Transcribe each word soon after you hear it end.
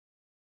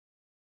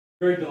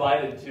Very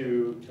delighted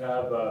to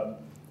have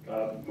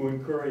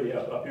Muin Khoury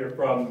up here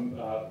from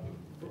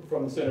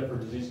the Center for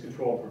Disease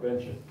Control and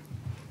Prevention.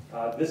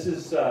 This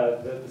is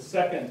the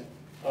second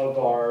of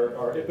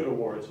our IPIT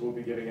awards we'll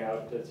be giving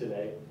out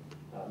today.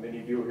 Many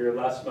of you were here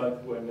last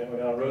month when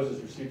Alan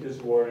Roses received this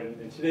award,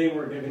 and today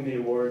we're giving the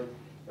award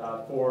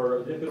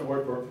for the IPIT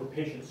award for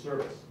patient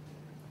service.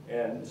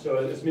 And so,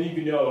 as many of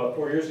you know,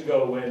 4 years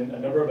ago, when a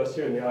number of us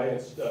here in the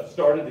audience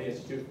started the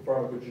Institute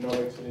for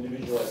Pharmacogenomics and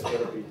Individualized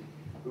Therapy,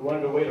 we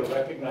wanted a way to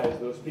recognize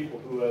those people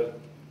who have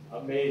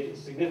made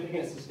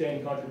significant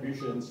sustained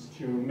contributions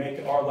to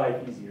make our life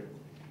easier.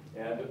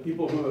 And the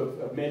people who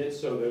have made it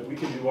so that we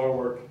can do our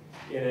work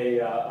in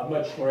a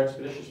much more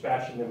expeditious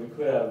fashion than we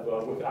could have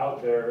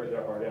without their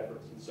hard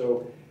efforts. And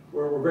so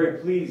we're very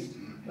pleased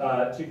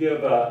to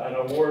give an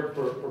award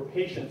for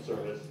patient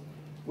service,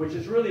 which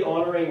is really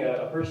honoring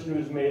a person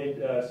who's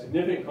made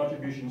significant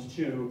contributions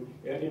to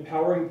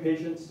empowering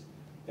patients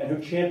and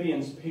who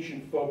champions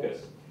patient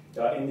focus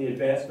in the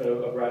advancement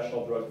of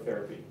rational drug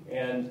therapy.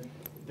 And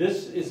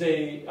this is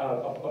a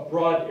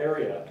broad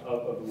area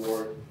of the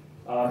award,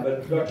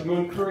 but Dr.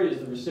 Muin Khoury is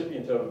the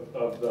recipient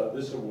of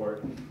this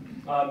award.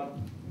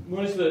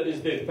 Muin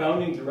is the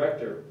founding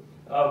director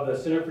of the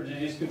Center for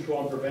Disease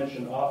Control and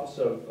Prevention Office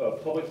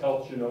of Public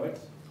Health Genomics.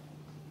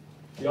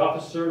 The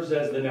office serves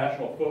as the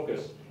national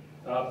focus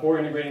for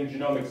integrating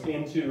genomics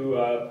into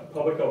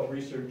public health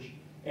research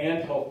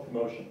and health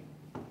promotion.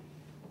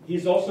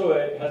 He's also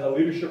has a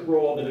leadership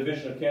role in the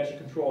Division of Cancer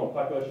Control and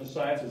Population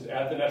Sciences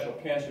at the National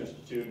Cancer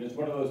Institute, and is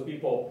one of those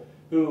people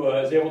who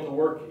is able to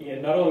work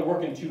in, not only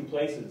work in two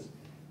places,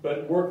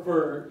 but work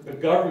for the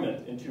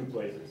government in two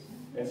places.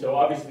 And so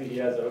obviously he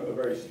has a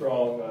very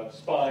strong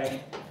spine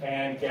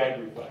and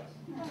gag reflex.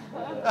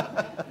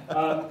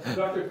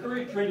 Dr.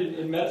 Khoury trained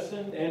in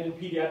medicine and in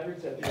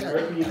pediatrics at the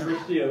American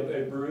University of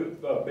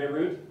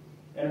Beirut,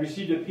 and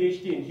received a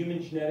PhD in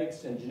human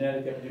genetics and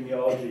genetic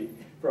epidemiology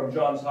from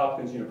Johns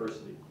Hopkins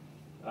University.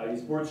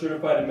 He's board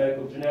certified in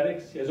medical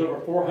genetics. He has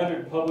over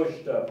 400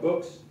 published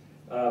books,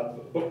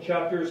 book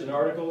chapters and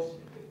articles.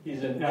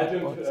 He's an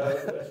adjunct,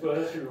 that's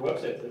what your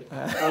website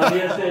says. He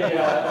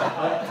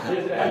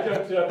is an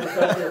adjunct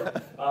professor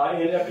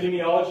in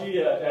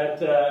epidemiology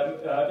at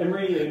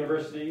Emory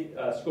University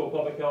School of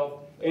Public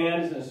Health,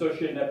 and is an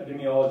associate in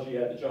epidemiology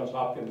at the Johns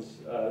Hopkins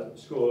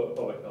School of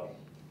Public Health.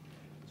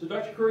 So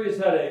Dr. Khoury has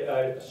had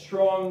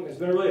has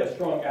been really a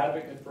strong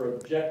advocate for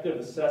objective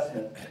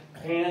assessment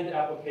and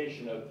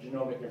application of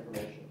genomic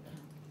information.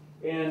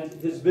 And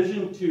his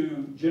vision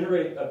to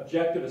generate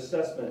objective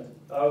assessment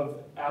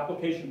of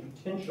application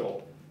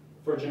potential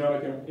for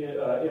genomic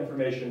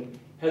information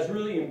has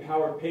really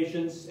empowered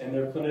patients and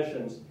their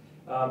clinicians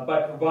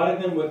by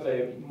providing them with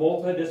a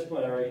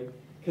multidisciplinary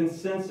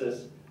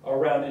consensus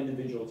around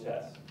individual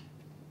tests.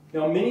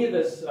 Now, many of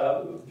us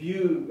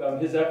view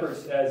his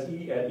efforts at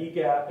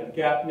EGAP and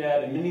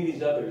GAPNet and many of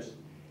these others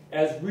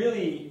as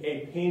really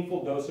a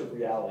painful dose of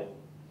reality.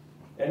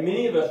 And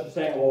many of us are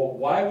saying, well,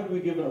 why would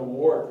we give an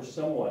award for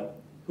someone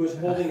who is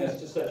holding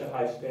us to such a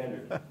high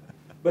standard?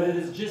 But it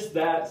is just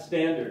that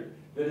standard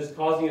that is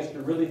causing us to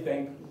really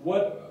think,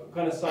 what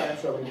kind of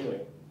science are we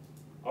doing?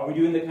 Are we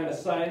doing the kind of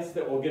science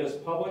that will get us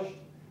published,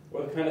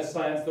 or the kind of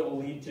science that will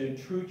lead to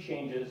true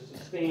changes,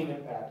 sustained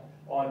impact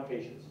on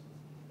patients?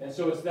 And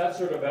so it's that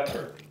sort of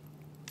effort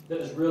that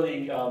is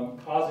really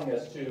causing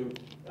us to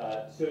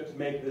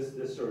make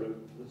this sort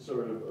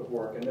of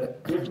work. And the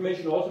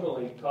information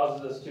ultimately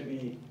causes us to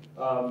be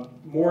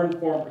more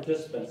informed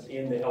participants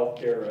in the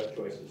healthcare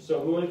choices.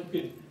 So Muin, if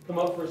you could come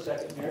up for a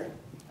second here.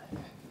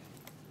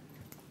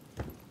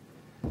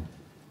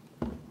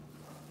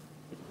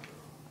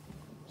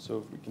 So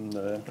if we can,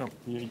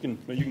 you can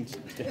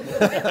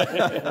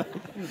stand.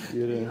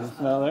 You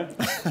smile there.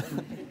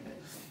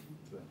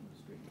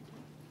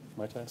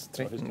 My time?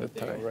 Straighten the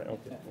tie. Right,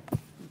 okay.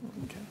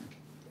 Okay.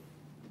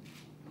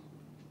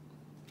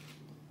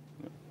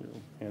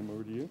 Hand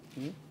over to you.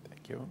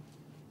 Thank you.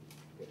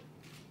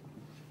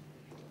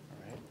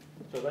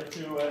 So I'd like to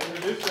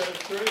introduce Dr.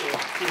 Khoury.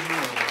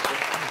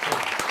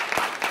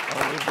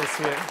 I'll leave this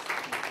here.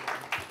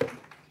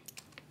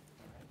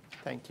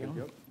 Thank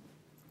you.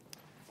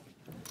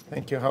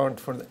 Thank you, Howard,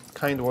 for the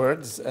kind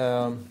words.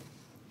 And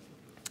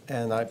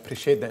I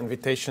appreciate the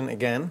invitation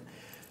again.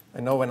 I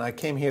know when I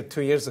came here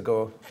 2 years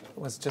ago, it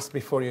was just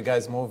before you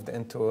guys moved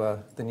into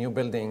the new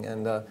building.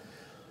 And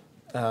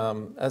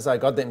as I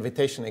got the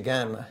invitation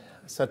again, I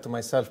said to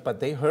myself, but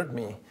they heard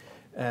me.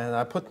 And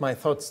I put my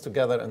thoughts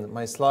together in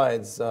my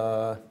slides,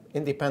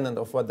 independent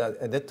of what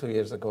I did 2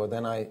 years ago.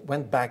 Then I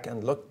went back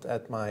and looked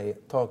at my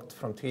talk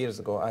from 2 years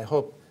ago. I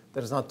hope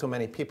there's not too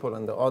many people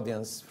in the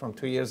audience from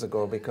 2 years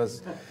ago,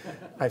 because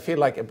I feel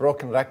like a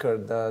broken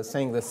record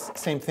saying the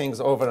same things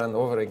over and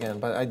over again.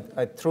 But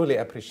I truly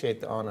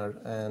appreciate the honor.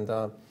 And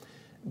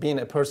being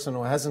a person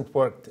who hasn't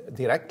worked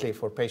directly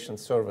for patient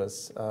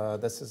service,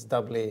 this is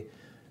doubly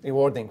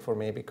rewarding for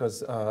me,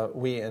 because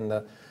we in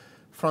the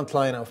front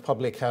line of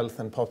public health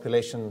and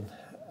population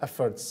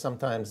efforts,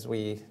 sometimes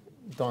we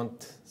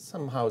don't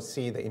somehow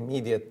see the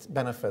immediate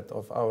benefit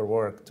of our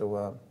work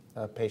to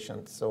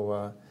patients.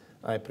 So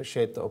I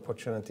appreciate the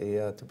opportunity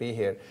to be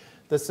here.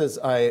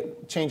 I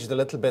changed a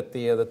little bit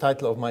the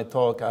title of my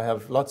talk. I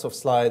have lots of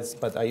slides,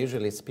 but I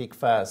usually speak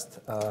fast,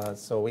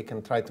 so we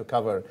can try to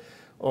cover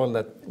all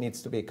that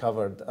needs to be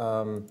covered.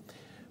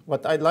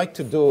 What I'd like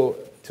to do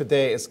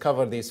today is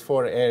cover these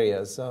 4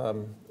 areas.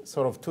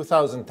 Sort of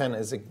 2010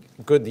 is a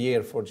good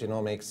year for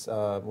genomics.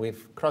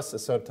 We've crossed a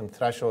certain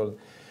threshold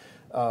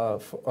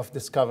of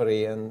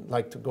discovery, and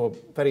like to go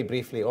very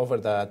briefly over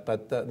that.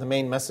 But the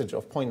main message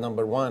of point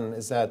number 1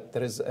 is that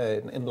there is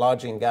an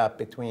enlarging gap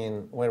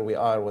between where we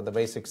are with the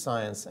basic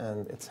science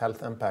and its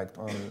health impact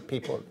on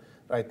people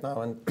right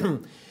now.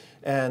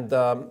 And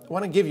I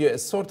want to give you a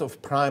sort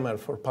of primer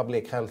for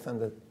public health in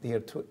the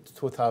year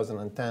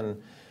 2010,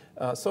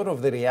 sort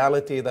of the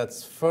reality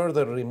that's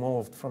further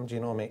removed from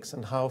genomics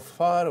and how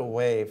far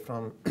away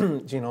from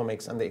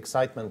genomics and the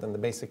excitement and the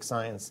basic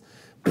science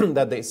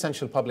that the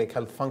essential public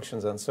health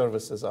functions and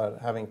services are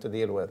having to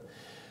deal with.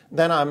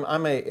 Then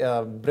I'm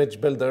a bridge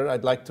builder.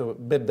 I'd like to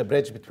build the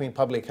bridge between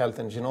public health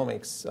and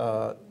genomics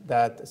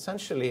that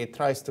essentially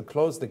tries to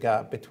close the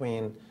gap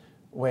between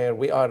where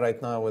we are right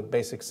now with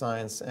basic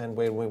science and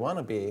where we want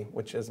to be,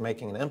 which is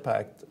making an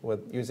impact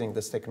with using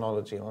this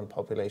technology on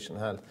population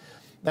health.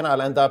 Then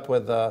I'll end up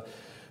with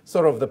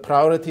sort of the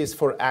priorities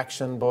for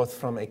action, both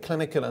from a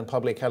clinical and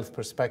public health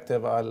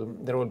perspective.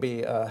 There will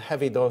be a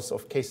heavy dose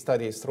of case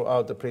studies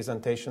throughout the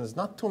presentations,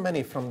 not too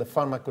many from the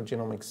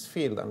pharmacogenomics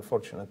field,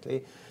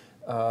 unfortunately,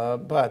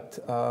 but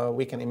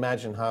we can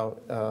imagine how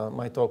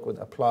my talk would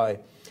apply.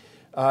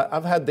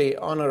 I've had the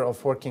honor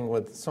of working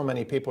with so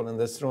many people in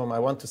this room. I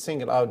want to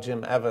single out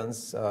Jim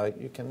Evans.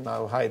 You can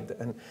now hide,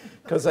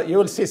 because you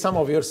will see some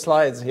of your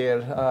slides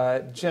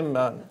here. Jim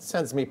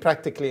sends me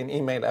practically an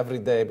email every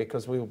day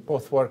because we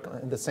both work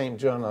in the same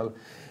journal.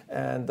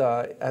 And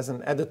as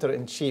an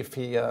editor-in-chief,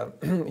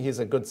 he's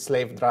a good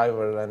slave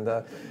driver,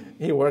 and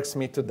he works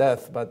me to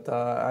death. But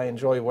I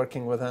enjoy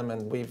working with him,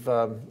 and we've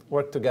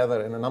worked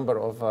together in a number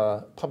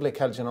of public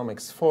health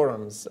genomics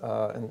forums.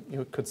 And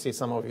you could see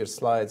some of your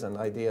slides and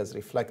ideas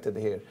reflected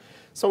here.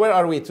 So where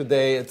are we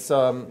today? It's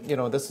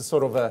this is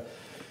sort of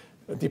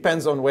it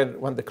depends on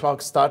when the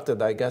clock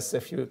started, I guess.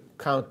 If you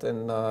count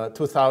in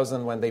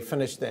 2000 when they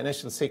finished the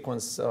initial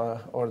sequence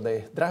or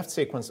the draft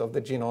sequence of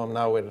the genome,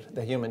 now we're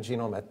the human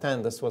genome at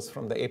 10. This was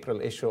from the April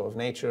issue of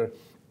Nature.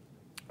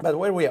 But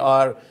where we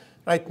are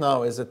right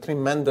now is a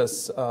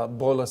tremendous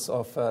bolus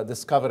of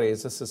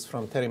discoveries. This is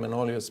from Terry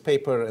Manolio's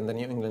paper in the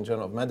New England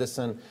Journal of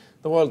Medicine.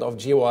 The world of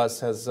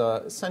GWAS has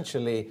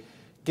essentially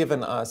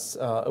given us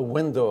a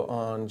window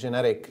on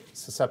genetic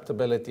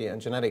susceptibility and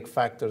genetic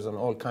factors on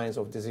all kinds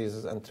of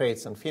diseases and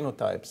traits and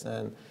phenotypes.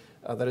 And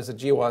there is a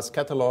GWAS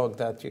catalog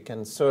that you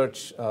can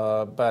search,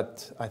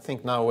 but I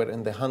think now we're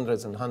in the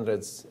hundreds and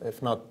hundreds,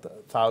 if not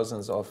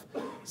thousands, of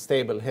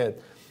stable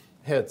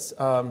hits.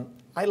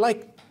 I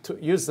like to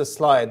use this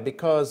slide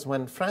because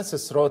when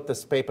Francis wrote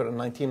this paper in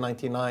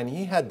 1999,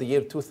 he had the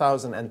year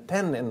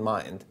 2010 in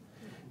mind.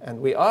 And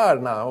we are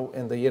now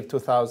in the year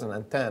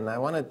 2010. I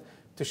wanted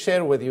to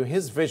share with you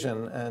his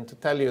vision and to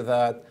tell you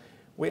that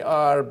we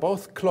are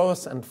both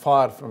close and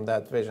far from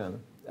that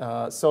vision.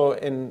 So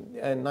in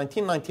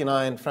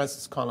 1999,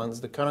 Francis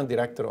Collins, the current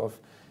director of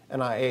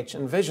NIH,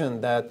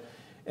 envisioned that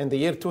in the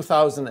year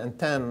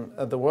 2010,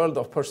 the world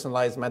of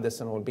personalized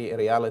medicine will be a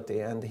reality.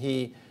 And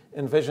he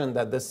envisioned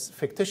that this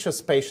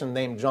fictitious patient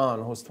named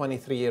John, who's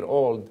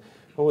 23-year-old,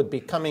 who would be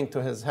coming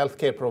to his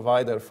healthcare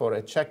provider for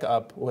a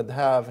checkup, would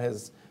have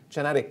his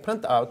genetic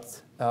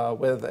printout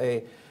with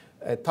a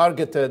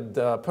targeted,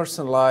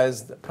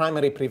 personalized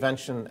primary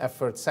prevention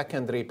effort,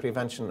 secondary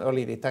prevention,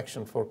 early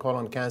detection for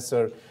colon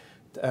cancer,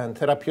 and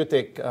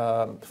therapeutic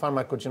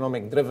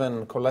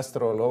pharmacogenomic-driven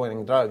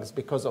cholesterol-lowering drugs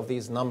because of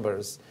these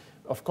numbers.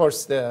 Of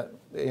course,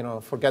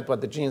 forget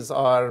what the genes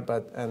are,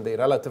 and the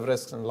relative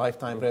risks and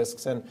lifetime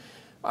risks. And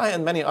I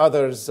and many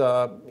others,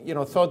 thought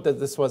that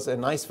this was a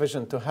nice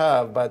vision to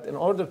have. But in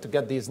order to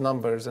get these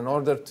numbers, in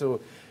order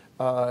to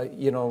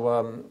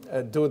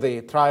do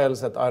the trials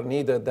that are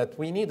needed, that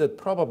we needed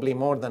probably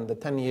more than the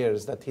 10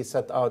 years that he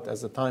set out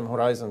as a time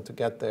horizon to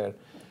get there.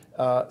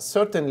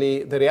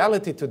 Certainly, the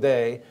reality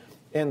today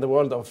in the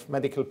world of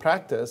medical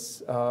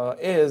practice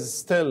is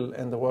still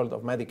in the world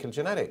of medical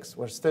genetics.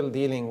 We're still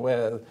dealing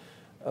with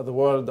the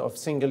world of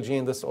single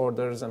gene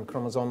disorders and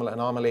chromosomal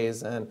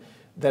anomalies, and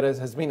there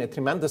has been a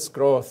tremendous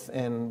growth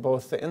in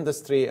both the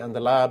industry and the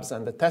labs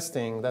and the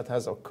testing that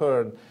has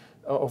occurred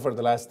over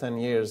the last 10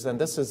 years. And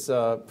this is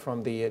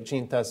from the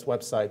Gene Test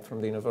website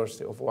from the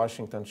University of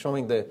Washington,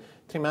 showing the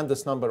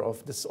tremendous number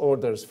of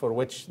disorders for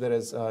which there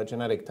is a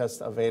genetic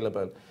test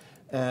available.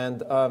 And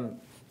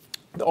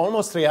the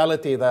almost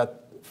reality that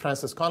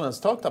Francis Collins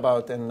talked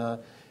about in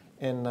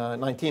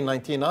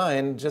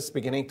 1999 just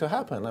beginning to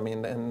happen. I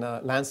mean, in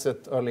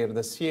Lancet earlier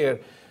this year,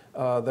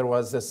 there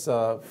was this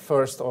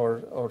first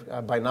or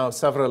by now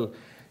several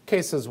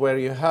cases where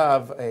you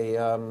have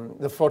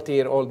the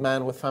 40-year-old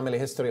man with family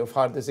history of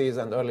heart disease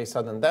and early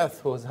sudden death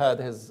who's had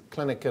his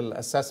clinical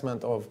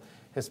assessment of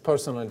his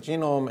personal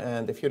genome.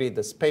 And if you read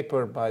this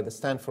paper by the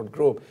Stanford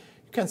group,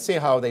 you you can see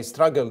how they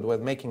struggled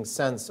with making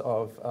sense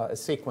of a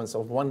sequence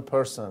of one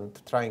person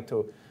trying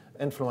to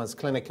influence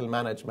clinical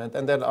management.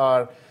 And there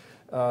are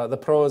the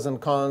pros and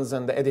cons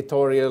and the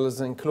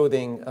editorials,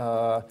 including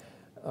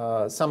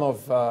some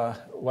of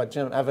what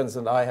Jim Evans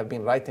and I have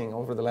been writing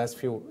over the last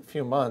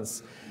few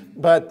months.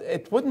 But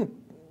it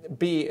wouldn't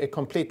be a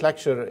complete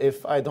lecture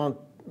if I don't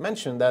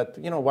mention that,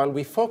 while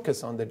we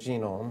focus on the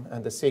genome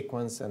and the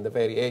sequence and the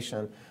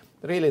variation,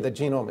 really the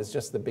genome is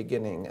just the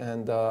beginning.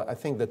 And I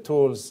think the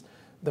tools,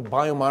 the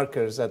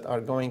biomarkers that are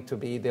going to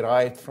be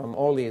derived from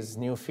all these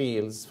new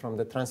fields, from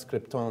the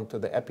transcriptome to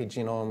the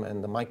epigenome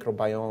and the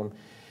microbiome,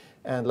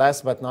 and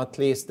last but not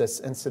least, this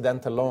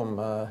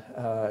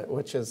incidentalome,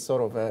 which is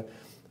sort of a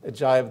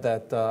jive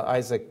that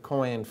Isaac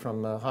Cohen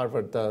from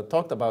Harvard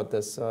talked about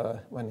this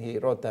when he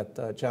wrote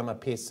that JAMA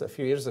piece a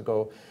few years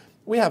ago.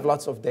 We have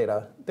lots of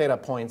data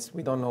points.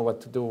 We don't know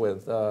what to do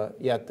with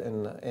yet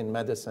in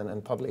medicine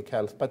and public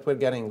health, but we're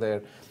getting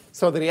there.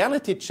 So the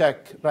reality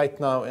check right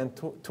now in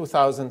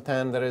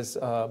 2010, there is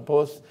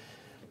both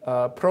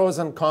pros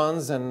and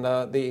cons, and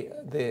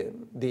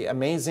the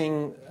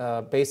amazing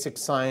basic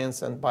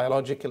science and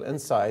biological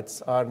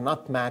insights are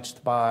not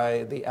matched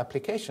by the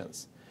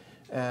applications.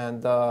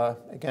 And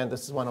again,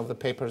 this is one of the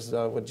papers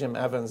with Jim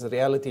Evans, the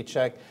reality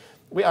check.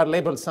 We are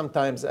labeled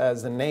sometimes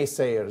as the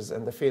naysayers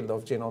in the field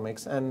of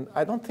genomics, and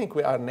I don't think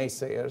we are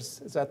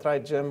naysayers. Is that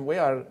right, Jim? We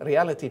are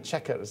reality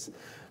checkers,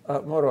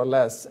 more or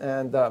less.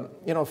 And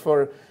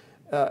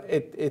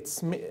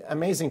it's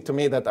amazing to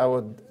me that I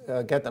would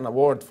get an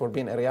award for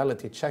being a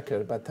reality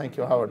checker, but thank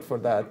you, Howard, for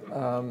that.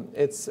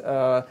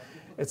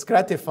 It's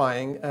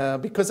gratifying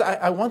because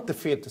I want the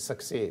field to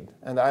succeed,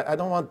 and I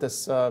don't want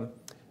this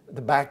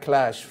the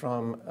backlash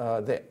from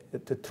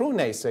the true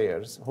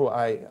naysayers who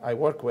I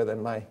work with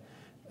in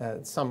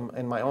some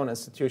in my own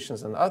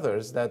institutions and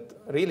others that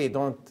really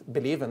don't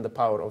believe in the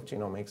power of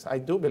genomics. I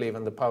do believe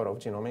in the power of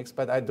genomics,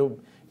 but I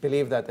do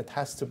believe that it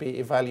has to be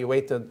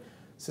evaluated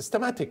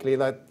systematically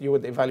like you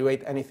would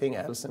evaluate anything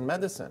else in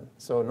medicine.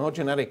 So no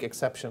generic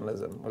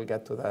exceptionalism. We'll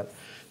get to that.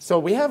 So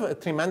we have a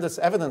tremendous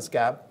evidence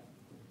gap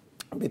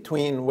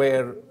between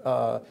where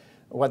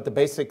what the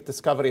basic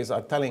discoveries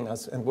are telling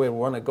us and where we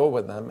want to go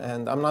with them.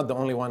 And I'm not the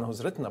only one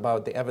who's written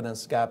about the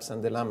evidence gaps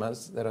and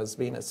dilemmas. There has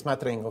been a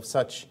smattering of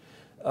such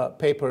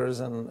papers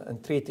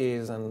and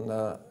treaties and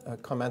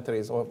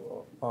commentaries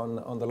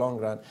on the long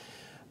run.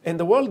 In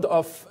the world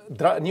of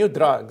new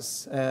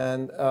drugs,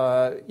 and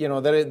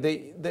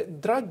the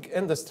drug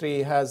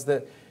industry has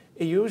a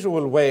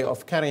usual way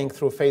of carrying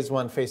through phase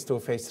 1, phase 2,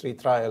 phase 3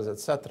 trials,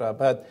 etc.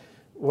 But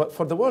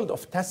for the world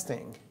of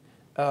testing,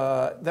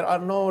 there are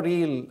no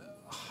real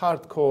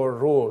hardcore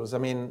rules. I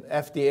mean,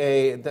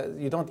 FDA,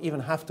 you don't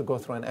even have to go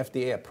through an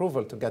FDA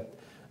approval to get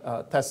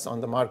tests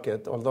on the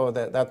market, although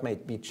that may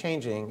be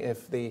changing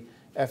if the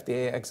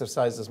FDA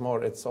exercises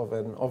more its of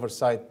an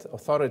oversight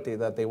authority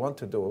that they want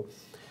to do.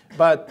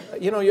 But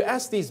you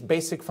ask these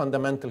basic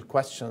fundamental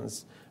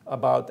questions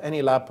about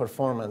any lab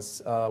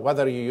performance,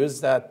 whether you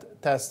use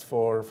that test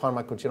for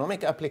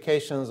pharmacogenomic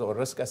applications or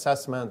risk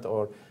assessment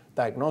or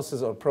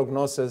diagnosis or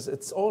prognosis,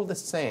 it's all the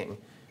same.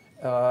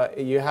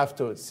 You have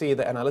to see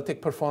the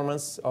analytic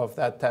performance of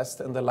that test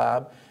in the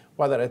lab,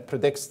 whether it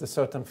predicts the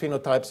certain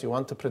phenotypes you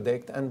want to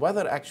predict, and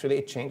whether actually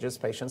it changes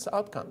patients'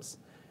 outcomes.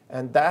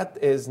 And that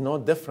is no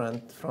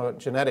different from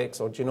genetics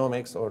or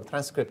genomics or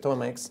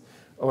transcriptomics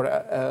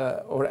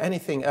or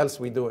anything else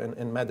we do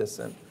in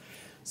medicine.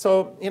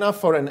 So enough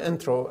for an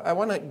intro. I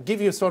want to give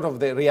you sort of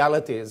the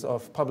realities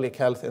of public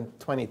health in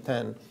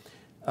 2010.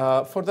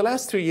 For the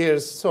last 3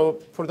 years,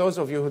 so for those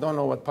of you who don't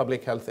know what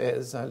public health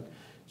is, I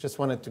just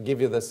wanted to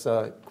give you this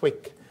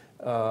quick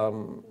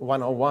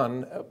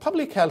 101.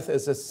 Public health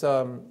is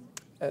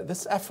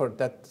this effort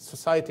that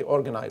society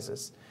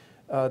organizes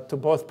to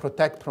both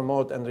protect,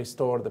 promote, and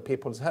restore the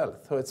people's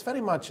health. So it's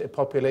very much a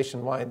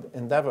population-wide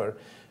endeavor.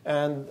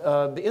 And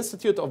the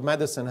Institute of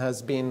Medicine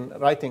has been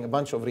writing a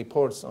bunch of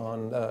reports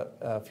on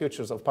the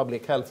futures of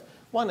public health,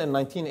 one in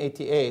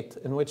 1988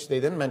 in which they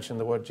didn't mention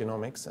the word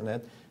genomics in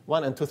it,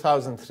 one in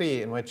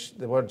 2003 in which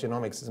the word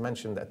genomics is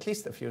mentioned at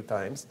least a few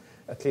times,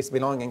 at least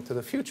belonging to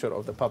the future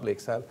of the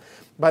public's health.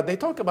 But they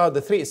talk about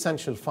the 3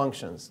 essential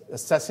functions: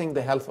 assessing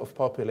the health of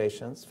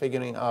populations,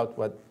 figuring out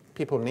what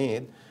people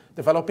need,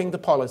 developing the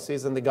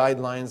policies and the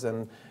guidelines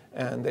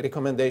and the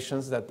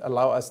recommendations that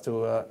allow us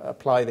to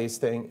apply these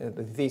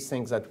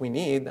things that we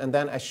need, and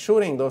then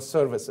assuring those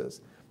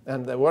services.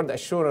 And the word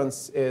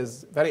assurance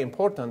is very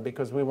important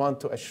because we want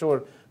to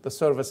assure the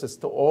services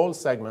to all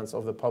segments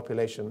of the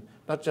population,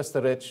 not just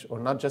the rich or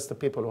not just the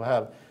people who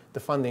have the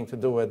funding to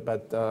do it,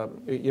 but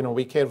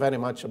we care very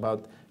much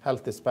about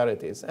health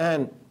disparities.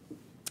 And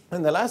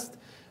in the last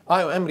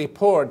IOM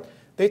report,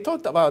 they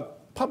talked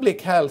about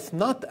public health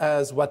not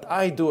as what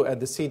I do at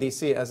the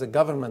CDC as a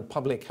government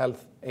public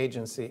health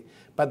agency,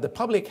 but the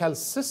public health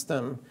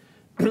system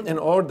in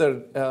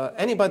order,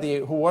 anybody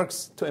who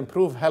works to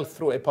improve health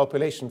through a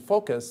population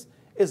focus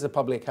is a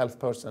public health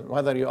person,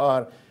 whether you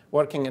are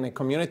working in a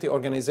community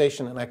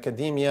organization, in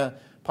academia,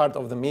 part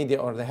of the media,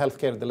 or the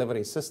healthcare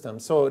delivery system.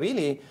 So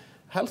really,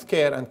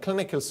 healthcare and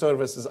clinical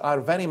services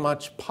are very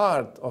much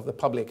part of the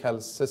public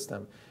health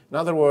system. In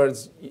other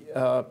words,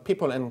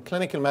 people in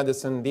clinical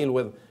medicine deal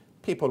with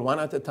people one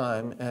at a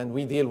time, and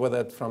we deal with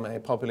it from a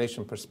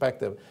population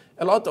perspective.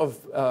 A lot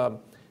of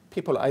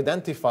people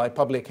identify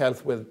public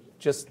health with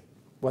just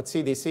what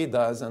CDC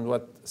does and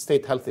what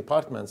state health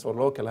departments or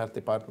local health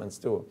departments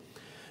do.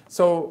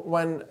 So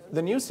when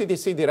the new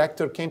CDC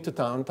director came to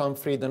town, Tom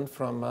Frieden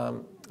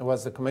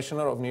was the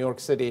commissioner of New York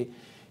City,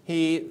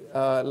 he,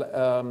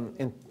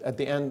 at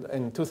the end,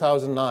 in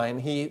 2009,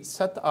 he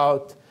set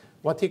out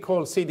what he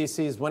called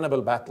CDC's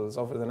winnable battles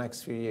over the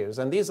next few years.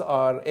 And these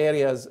are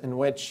areas in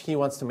which he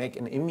wants to make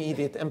an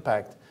immediate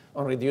impact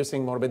on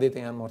reducing morbidity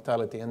and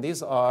mortality. And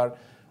these are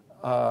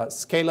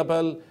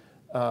scalable,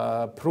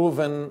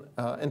 proven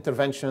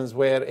interventions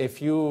where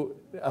if you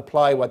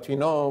apply what we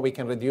know, we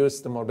can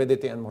reduce the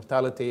morbidity and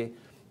mortality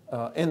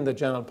in the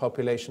general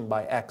population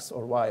by X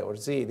or Y or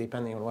Z,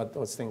 depending on what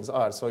those things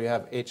are. So you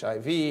have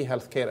HIV,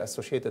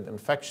 healthcare-associated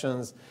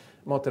infections,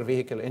 motor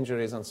vehicle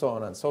injuries, and so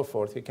on and so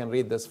forth. You can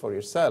read this for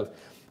yourself.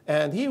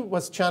 And he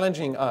was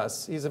challenging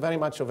us. He's very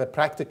much of a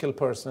practical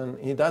person.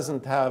 He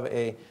doesn't have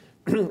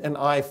an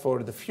eye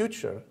for the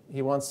future.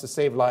 He wants to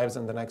save lives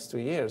in the next 2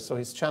 years. So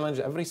he's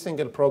challenged every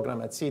single program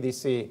at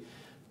CDC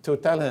to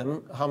tell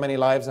him how many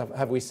lives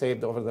have we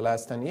saved over the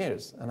last 10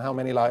 years and how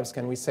many lives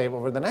can we save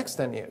over the next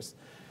 10 years.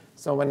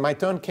 So when my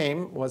turn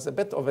came, was a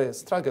bit of a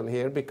struggle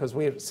here because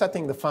we're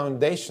setting the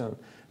foundation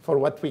for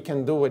what we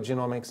can do with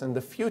genomics in the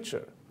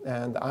future.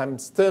 And I'm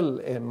still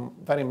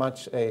very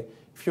much a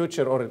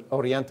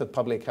future-oriented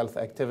public health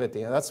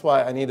activity. And that's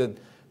why I needed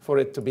for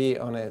it to be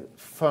on a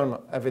firm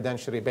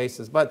evidentiary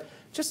basis. But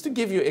just to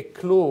give you a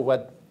clue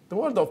what the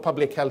world of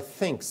public health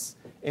thinks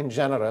in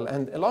general,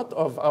 and a lot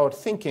of our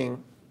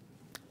thinking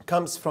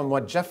comes from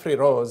what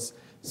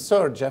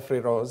Sir Geoffrey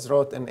Rose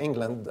wrote in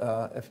England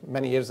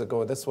many years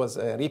ago. This was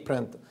a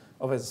reprint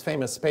of his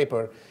famous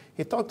paper.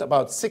 He talked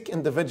about sick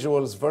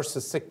individuals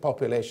versus sick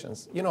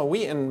populations. You know,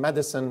 we in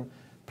medicine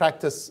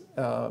practice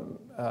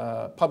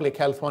public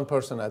health one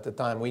person at a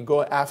time. We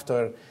go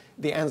after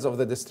the ends of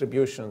the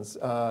distributions,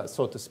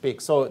 so to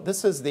speak. So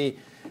this is the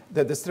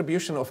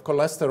distribution of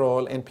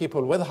cholesterol in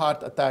people with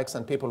heart attacks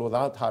and people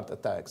without heart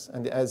attacks.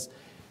 And as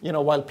you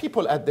know, while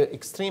people at the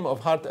extreme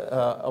of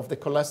the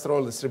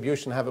cholesterol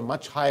distribution have a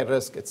much higher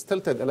risk, it's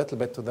tilted a little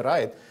bit to the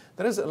right,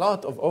 there is a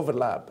lot of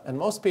overlap. And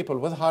most people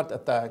with heart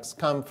attacks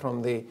come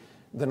from the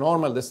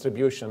normal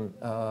distribution,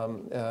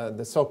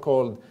 the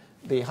so-called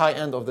the high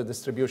end of the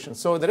distribution.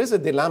 So there is a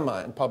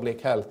dilemma in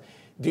public health.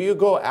 Do you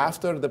go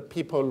after the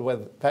people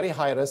with very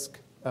high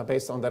risk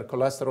based on their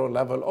cholesterol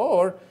level,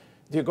 or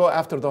do you go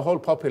after the whole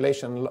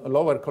population,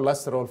 lower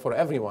cholesterol for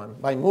everyone,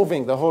 by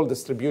moving the whole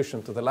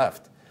distribution to the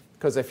left?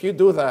 Because if you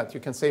do that, you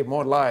can save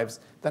more lives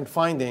than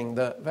finding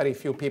the very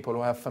few people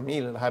who have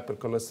familial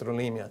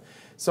hypercholesterolemia.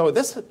 So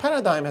this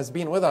paradigm has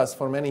been with us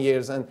for many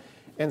years, and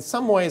in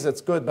some ways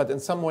it's good, but in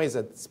some ways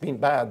it's been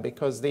bad,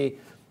 because the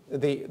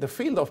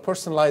field of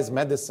personalized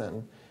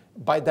medicine,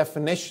 by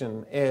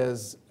definition,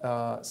 is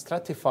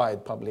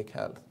stratified public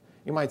health.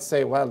 You might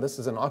say, well, this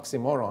is an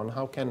oxymoron.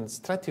 How can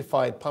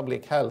stratified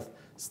public health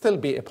still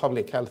be a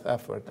public health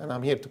effort? And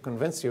I'm here to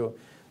convince you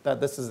that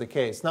this is the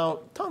case. Now,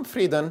 Tom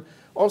Frieden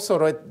also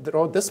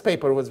wrote this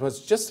paper, which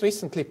was just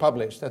recently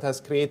published, that has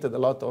created a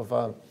lot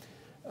of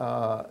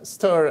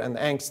stir and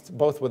angst,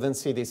 both within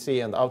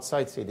CDC and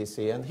outside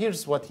CDC. And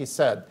here's what he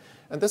said.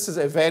 And this is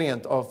a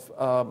variant of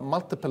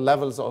multiple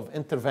levels of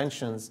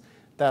interventions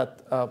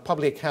that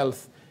public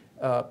health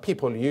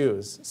people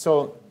use.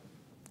 So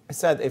he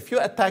said, if you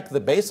attack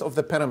the base of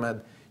the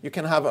pyramid, you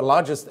can have a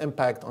largest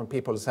impact on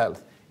people's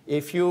health.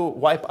 If you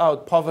wipe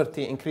out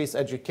poverty, increase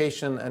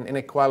education and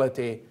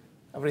inequality,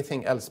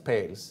 everything else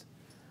pales.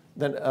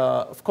 Then,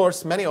 of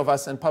course, many of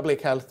us in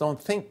public health don't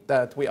think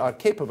that we are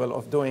capable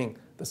of doing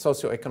the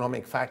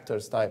socioeconomic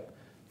factors type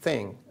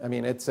thing. I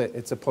mean, it's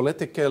a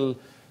political,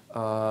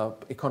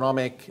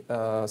 economic,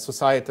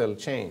 societal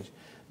change.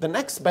 The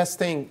next best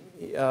thing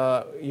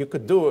you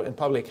could do in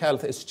public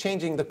health is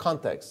changing the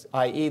context,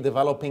 i.e.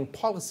 developing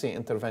policy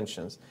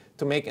interventions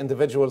to make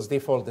individuals'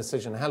 default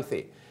decision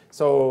healthy.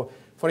 So,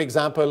 for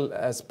example,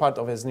 as part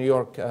of his New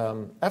York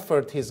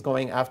effort, he's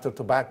going after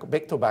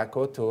big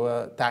tobacco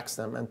to tax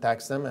them,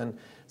 and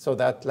so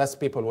that less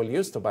people will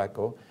use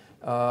tobacco.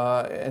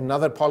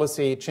 Another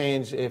policy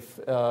change, if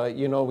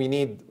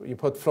you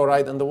put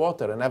fluoride in the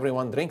water and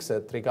everyone drinks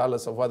it,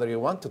 regardless of whether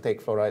you want to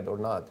take fluoride or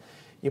not.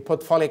 You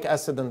put folic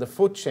acid in the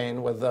food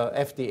chain with the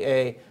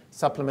FDA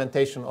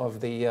supplementation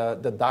of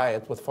the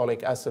diet with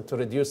folic acid to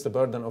reduce the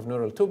burden of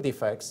neural tube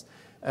defects.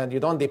 And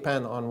you don't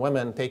depend on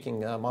women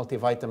taking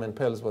multivitamin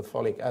pills with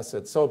folic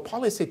acid. So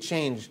policy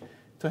change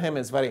to him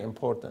is very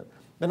important.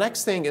 The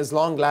next thing is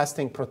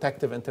long-lasting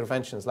protective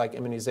interventions like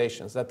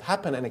immunizations that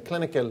happen in a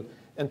clinical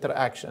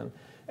interaction.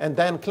 And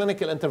then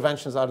clinical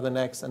interventions are the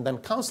next, and then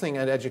counseling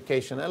and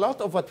education. A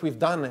lot of what we've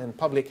done in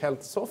public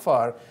health so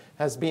far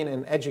has been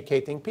in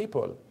educating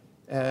people.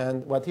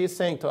 And what he's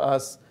saying to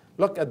us,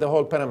 look at the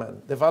whole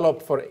pyramid.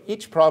 Develop for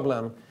each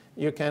problem,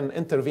 you can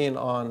intervene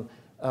on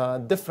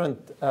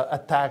different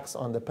attacks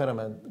on the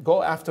pyramid,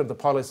 go after the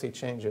policy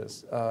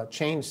changes,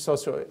 change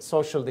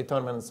social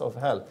determinants of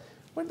health.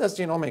 Where does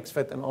genomics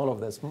fit in all of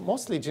this?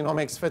 Mostly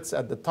genomics fits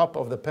at the top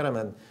of the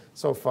pyramid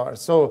so far.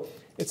 So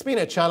it's been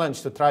a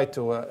challenge to try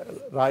to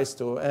rise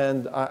to.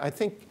 And I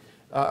think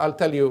I'll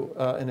tell you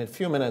in a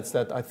few minutes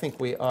that I think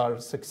we are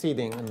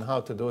succeeding in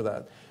how to do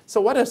that.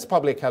 So what is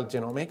public health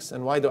genomics,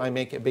 and why do I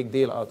make a big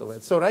deal out of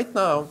it? So right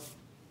now,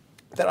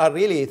 there are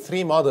really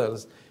three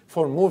models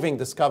for moving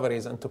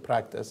discoveries into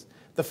practice.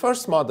 The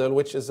first model,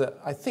 which is,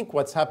 I think,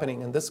 what's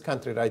happening in this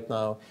country right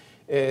now,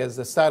 is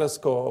the status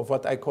quo of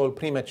what I call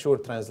premature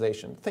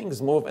translation.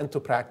 Things move into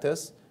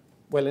practice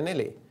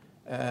willy-nilly.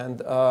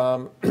 And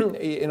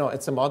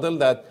it's a model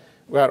that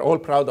we are all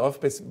proud of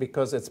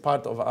because it's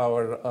part of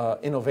our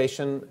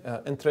innovation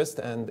interest,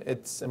 and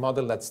it's a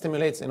model that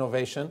stimulates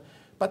innovation,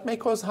 but may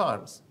cause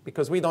harms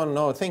because we don't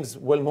know. Things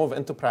will move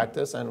into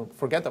practice, and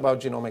forget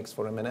about genomics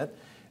for a minute.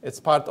 It's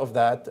part of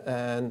that.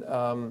 And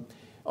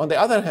on the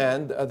other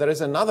hand, there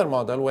is another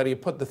model where you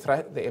put the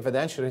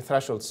evidentiary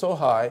threshold so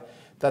high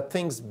that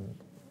things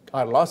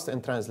are lost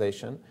in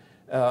translation.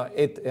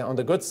 On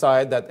the good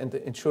side, that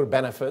ensure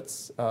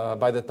benefits.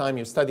 By the time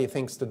you study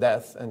things to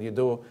death and you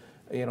do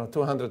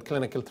 200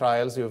 clinical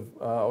trials, you've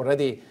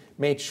already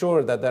made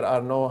sure that there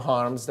are no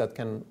harms that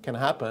can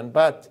happen.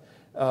 But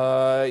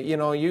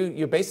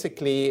you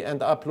basically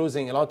end up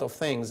losing a lot of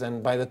things.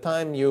 And by the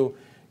time you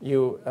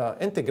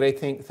integrate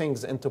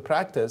things into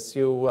practice,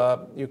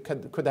 you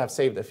could have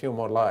saved a few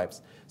more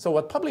lives. So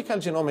what public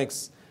health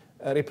genomics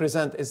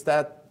represent is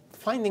that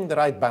finding the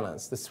right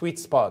balance, the sweet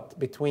spot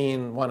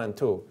between 1 and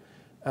 2,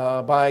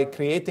 by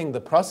creating the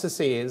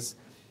processes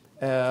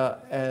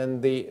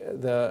and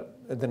the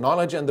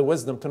knowledge and the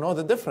wisdom to know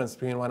the difference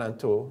between 1 and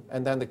 2,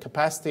 and then the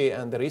capacity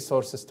and the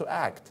resources to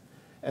act.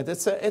 And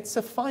it's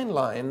a fine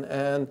line.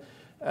 And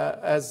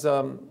as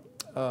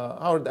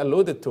Howard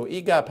alluded to,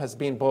 EGAP has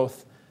been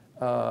both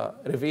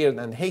revered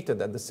and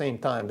hated at the same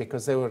time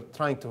because they were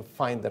trying to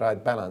find the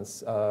right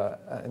balance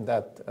in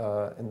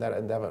that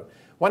endeavor.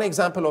 One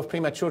example of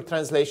premature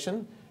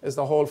translation is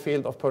the whole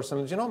field of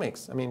personal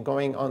genomics. I mean,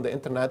 going on the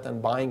internet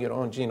and buying your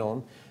own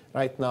genome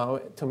right now,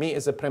 to me,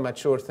 is a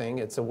premature thing.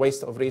 It's a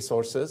waste of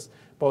resources,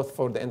 both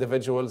for the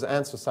individuals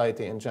and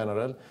society in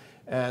general.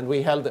 And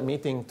we held a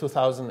meeting in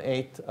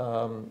 2008,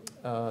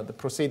 the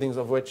proceedings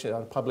of which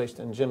are published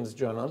in Jim's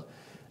journal.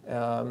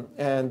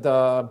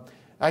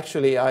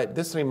 Actually,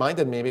 this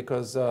reminded me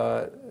because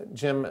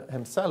Jim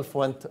himself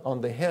went on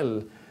the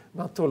Hill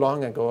not too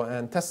long ago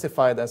and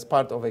testified as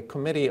part of a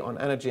committee on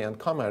energy and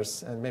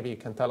commerce. And maybe you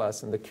can tell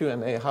us in the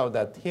Q&A how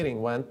that hearing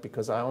went,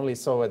 because I only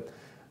saw it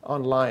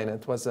online.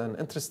 It was an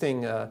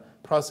interesting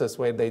process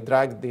where they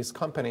dragged these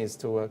companies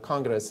to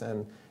Congress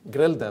and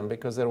grilled them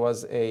because there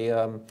was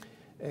a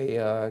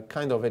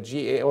kind of a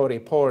GAO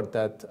report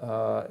that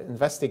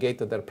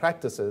investigated their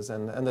practices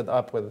and ended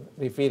up with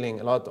revealing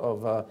a lot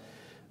of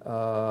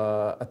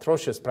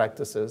atrocious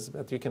practices,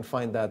 but you can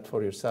find that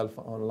for yourself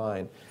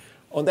online.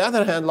 On the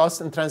other hand, lost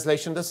in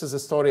translation, this is a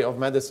story of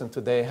medicine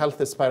today, health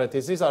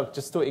disparities. These are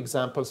just two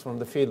examples from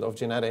the field of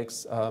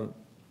genetics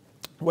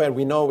where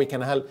we know we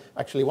can help.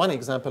 Actually, one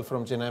example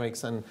from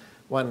genetics and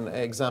one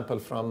example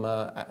from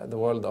the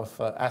world of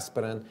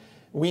aspirin.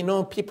 We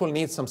know people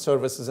need some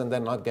services and they're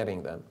not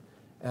getting them.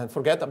 And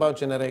forget about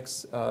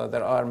genetics.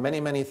 There are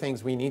many, many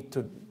things we need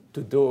to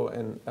do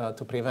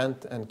to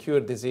prevent and cure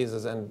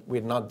diseases, and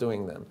we're not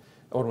doing them,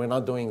 or we're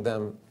not doing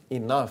them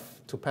enough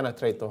to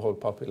penetrate the whole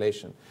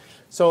population.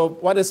 So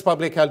what is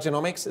public health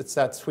genomics? It's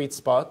that sweet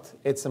spot.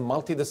 It's a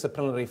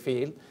multidisciplinary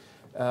field.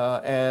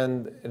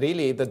 And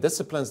really, the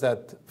disciplines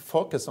that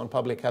focus on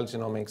public health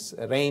genomics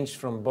range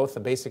from both the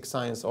basic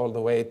science all the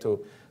way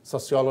to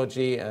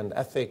sociology and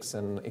ethics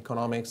and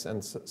economics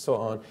and so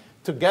on.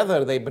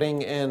 Together, they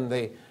bring in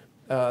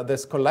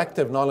this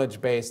collective knowledge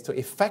base to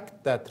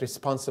effect that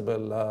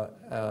responsible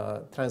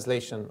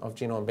translation of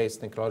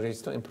genome-based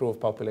technologies to improve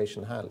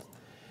population health.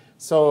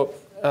 So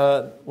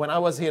when I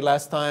was here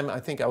last time, I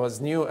think I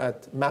was new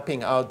at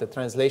mapping out the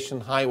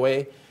translation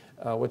highway,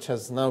 which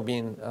has now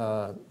been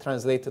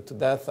translated to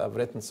death. I've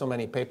written so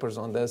many papers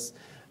on this.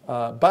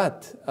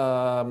 But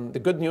the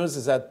good news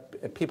is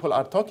that people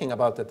are talking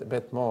about it a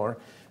bit more.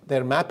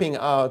 They're mapping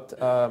out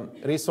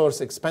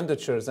resource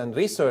expenditures and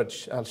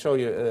research. I'll show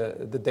you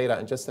the data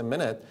in just a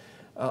minute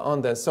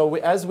on this. So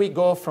as we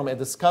go from a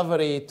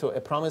discovery to a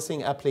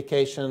promising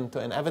application to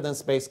an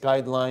evidence-based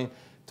guideline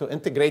to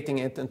integrating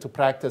it into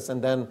practice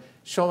and then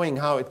showing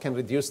how it can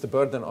reduce the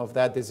burden of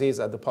that disease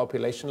at the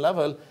population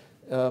level,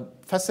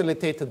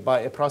 facilitated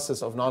by a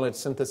process of knowledge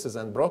synthesis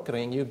and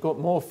brokering, you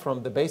move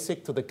from the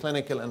basic to the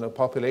clinical and the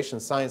population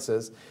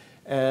sciences,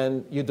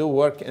 and you do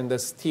work in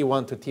this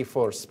T1 to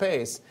T4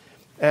 space.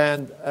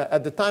 And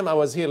at the time I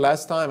was here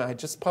last time, I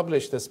just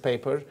published this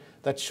paper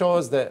that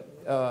shows that,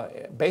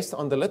 based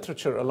on the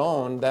literature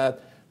alone,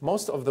 that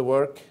most of the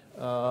work,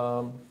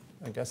 I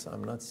guess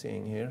I'm not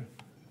seeing here.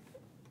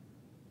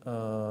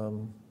 I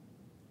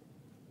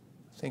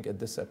think it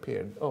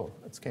disappeared. Oh,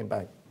 it came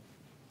back.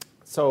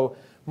 So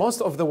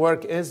most of the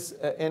work is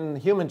in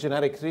human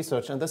genetic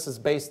research, and this is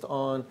based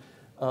on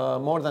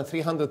more than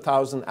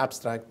 300,000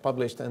 abstracts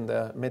published in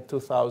the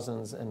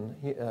mid-2000s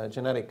in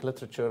genetic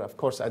literature. Of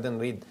course, I didn't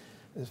read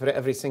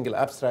every single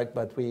abstract,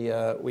 but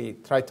we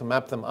tried to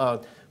map them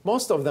out.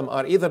 Most of them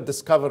are either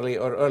discovery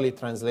or early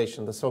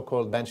translation, the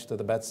so-called bench to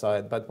the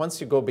bedside. But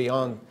once you go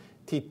beyond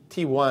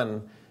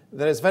T1,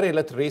 there is very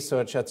little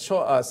research that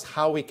shows us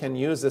how we can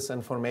use this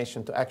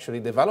information to actually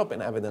develop an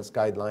evidence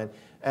guideline,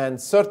 and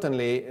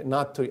certainly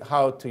not to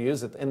how to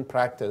use it in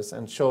practice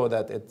and show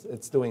that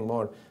it's doing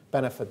more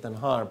benefit than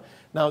harm.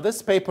 Now,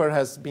 this paper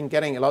has been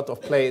getting a lot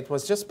of play. It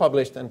was just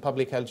published in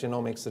Public Health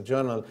Genomics, a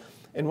journal,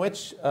 in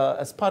which,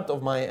 as part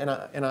of my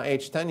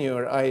NIH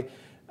tenure, I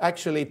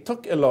actually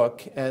took a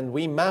look and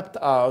we mapped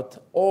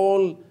out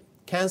all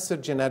cancer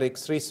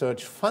genetics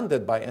research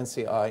funded by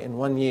NCI in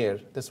 1 year.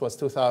 This was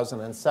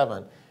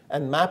 2007.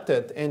 And mapped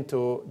it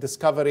into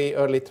discovery,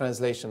 early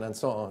translation, and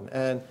so on.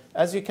 And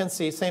as you can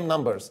see, same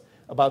numbers.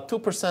 About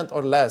 2%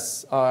 or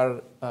less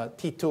are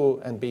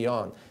T2 and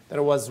beyond.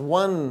 There was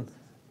one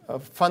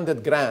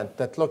funded grant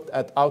that looked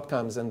at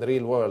outcomes in the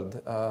real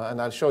world, and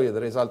I'll show you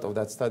the result of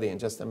that study in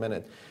just a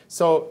minute.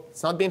 So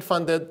it's not being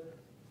funded.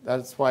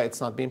 That's why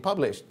it's not being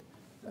published.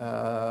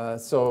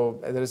 So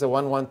there is a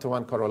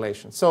 1-1-to-1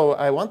 correlation. So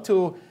I want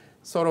to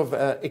sort of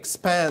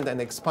expand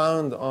and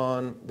expound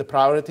on the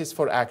priorities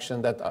for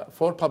action that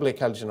for public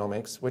health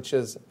genomics, which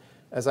is,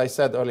 as I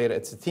said earlier,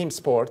 it's a team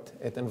sport.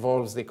 It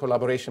involves the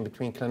collaboration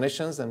between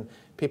clinicians and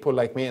people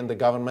like me in the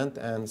government,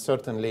 and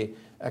certainly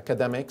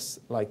academics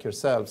like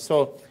yourselves.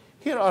 So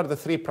here are the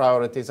 3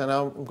 priorities, and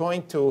I'm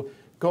going to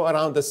go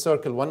around this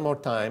circle one more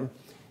time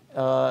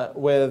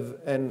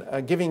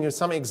giving you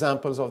some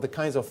examples of the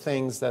kinds of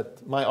things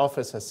that my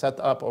office has set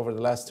up over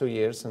the last 2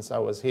 years since I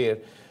was here.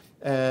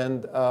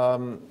 And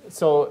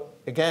so,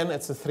 again,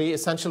 it's the 3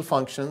 essential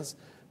functions,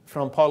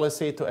 from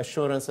policy to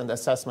assurance and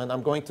assessment.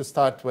 I'm going to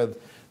start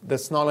with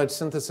this knowledge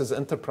synthesis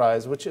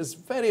enterprise, which is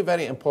very,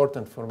 very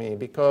important for me,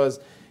 because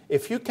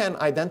if you can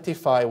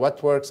identify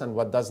what works and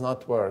what does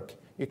not work,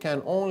 you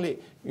can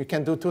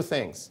do 2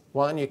 things.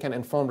 One, you can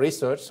inform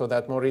research so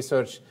that more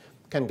research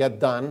can get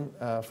done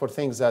for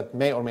things that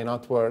may or may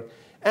not work,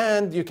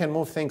 and you can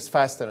move things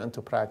faster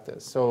into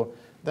practice. So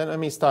then let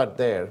me start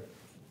there.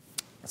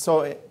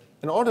 So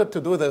in order to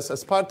do this,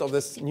 as part of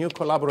this new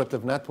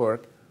collaborative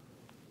network,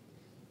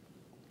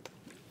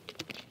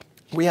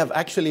 we have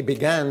actually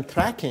began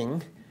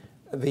tracking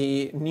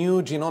the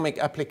new genomic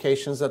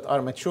applications that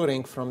are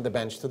maturing from the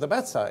bench to the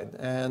bedside.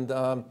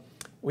 And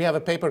we have a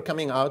paper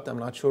coming out, I'm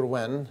not sure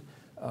when,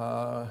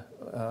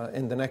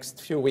 in the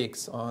next few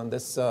weeks on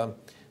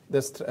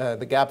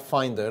the gap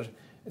finder.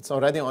 It's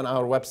already on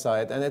our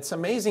website. And it's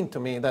amazing to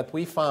me that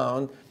we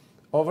found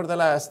over the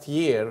last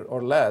year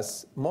or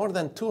less, more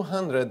than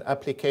 200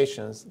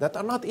 applications that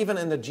are not even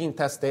in the gene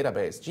test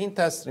database. Gene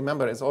test,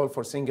 remember, is all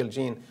for single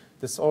gene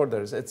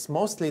disorders. It's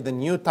mostly the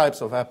new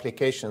types of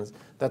applications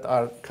that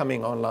are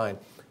coming online.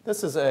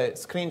 This is a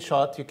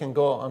screenshot. You can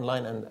go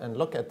online and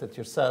look at it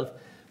yourself.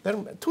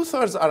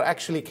 2/3 are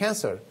actually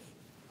cancer.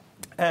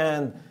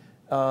 And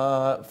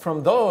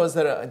from those,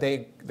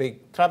 they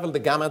travel the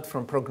gamut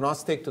from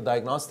prognostic to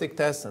diagnostic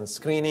tests and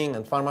screening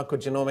and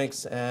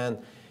pharmacogenomics,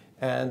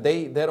 and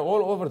they're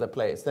all over the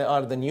place. They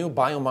are the new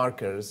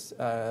biomarkers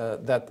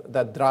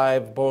that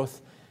drive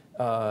both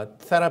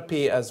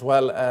therapy as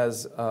well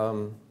as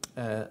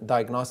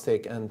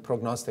diagnostic and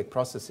prognostic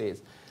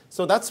processes.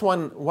 So that's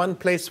one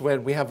place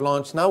where we have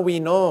launched. Now we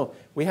know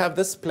we have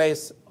this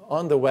place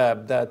on the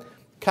web that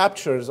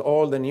captures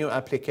all the new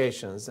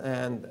applications.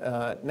 And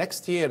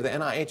next year, the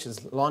NIH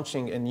is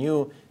launching a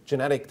new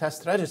genetic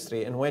test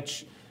registry in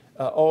which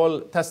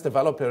all test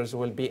developers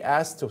will be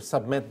asked to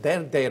submit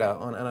their data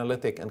on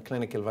analytic and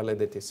clinical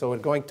validity. So we're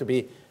going to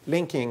be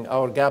linking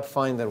our gap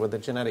finder with the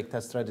genetic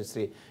test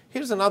registry.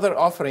 Here's another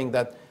offering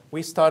that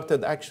we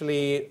started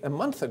actually a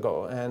month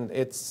ago, and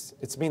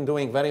it's been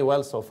doing very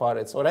well so far.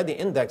 It's already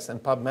indexed in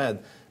PubMed.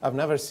 I've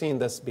never seen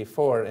this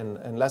before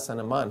in less than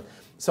a month.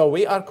 So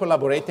we are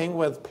collaborating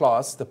with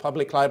PLOS, the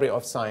Public Library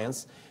of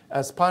Science,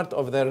 as part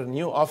of their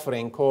new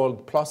offering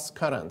called PLOS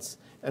Currents.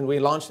 And we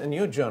launched a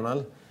new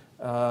journal.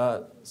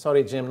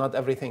 Sorry, Jim, not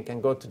everything can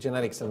go to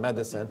genetics and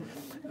medicine.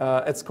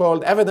 It's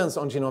called Evidence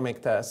on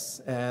Genomic Tests.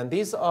 And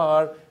these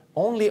are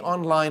only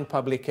online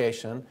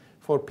publication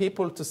for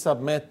people to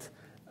submit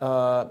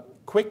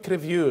quick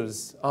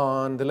reviews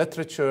on the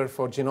literature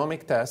for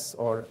genomic tests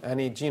or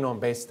any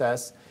genome-based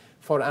tests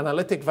for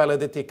analytic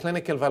validity,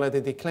 clinical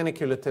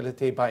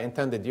utility by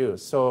intended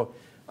use. So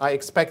I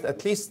expect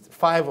at least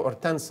 5 or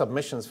 10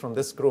 submissions from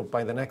this group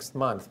by the next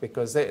month,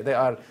 because they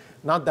are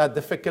not that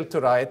difficult to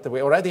write.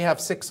 We already have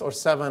 6 or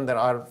 7. There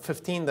are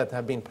 15 that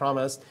have been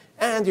promised.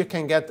 And you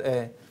can get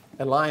a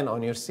line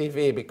on your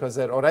CV because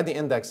they're already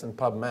indexed in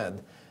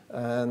PubMed.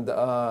 And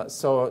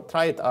so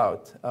try it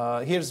out.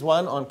 Here's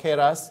one on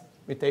KRAS,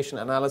 mutation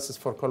analysis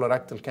for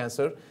colorectal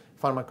cancer,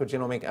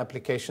 pharmacogenomic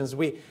applications.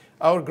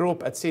 Our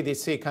group at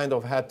CDC kind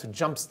of had to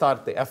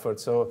jumpstart the effort.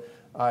 So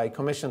I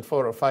commissioned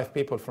 4 or 5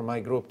 people from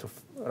my group to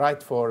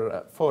write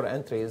for 4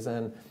 entries.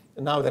 And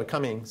now they're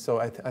coming, so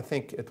I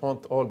think it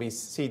won't all be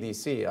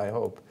CDC, I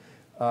hope.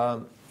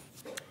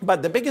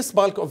 But the biggest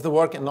bulk of the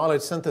work in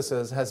knowledge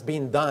synthesis has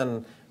been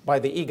done by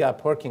the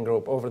EGAP working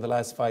group over the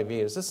last 5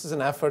 years. This is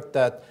an effort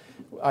that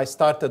I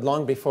started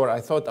long before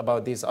I thought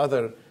about these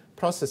other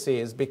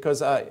processes,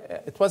 because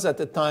it was at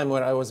the time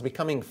where I was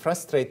becoming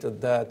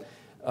frustrated that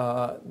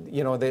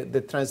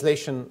the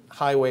translation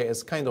highway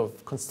is kind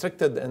of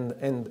constricted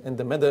in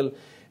the middle.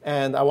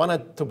 And I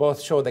wanted to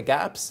both show the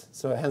gaps,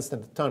 so hence the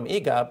term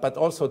EGAP, but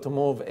also to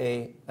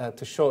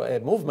to show a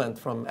movement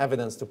from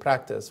evidence to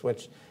practice,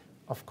 which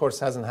of course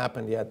hasn't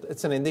happened yet.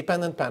 It's an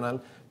independent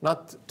panel,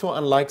 not too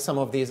unlike some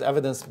of these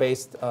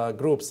evidence-based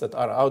groups that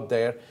are out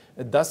there.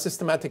 It does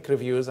systematic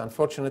reviews.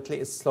 Unfortunately,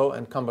 it's slow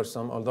and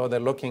cumbersome, although they're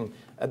looking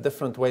at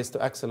different ways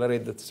to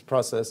accelerate this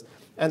process.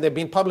 And they've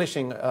been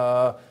publishing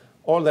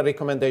all the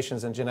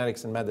recommendations in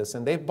genetics and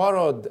medicine. They've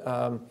borrowed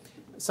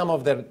some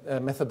of their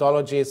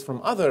methodologies from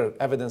other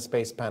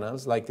evidence-based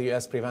panels, like the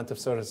U.S. Preventive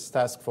Services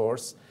Task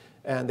Force.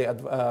 And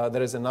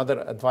there is another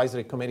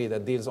advisory committee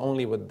that deals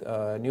only with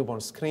newborn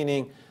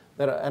screening.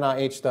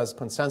 NIH does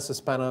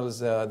consensus panels.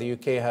 The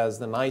UK has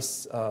the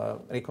NICE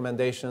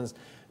recommendations.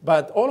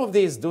 But all of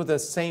these do the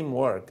same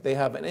work. They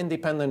have an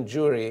independent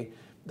jury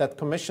that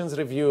commissions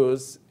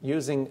reviews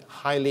using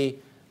highly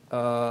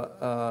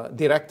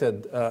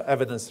directed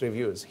evidence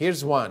reviews.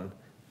 Here's one,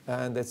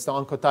 and it's the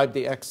Oncotype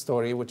DX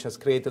story, which has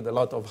created a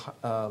lot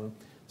of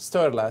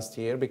stir last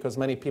year because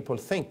many people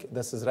think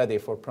this is ready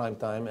for prime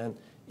time, and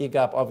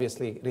EGAP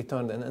obviously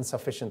returned an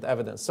insufficient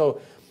evidence. So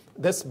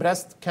this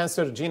breast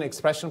cancer gene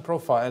expression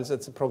profiles,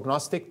 it's a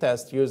prognostic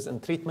test used in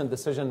treatment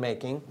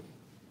decision-making.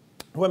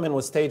 Women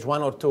with stage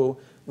 1 or 2,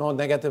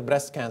 node-negative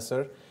breast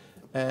cancer.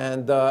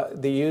 And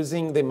they're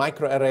using the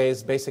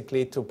microarrays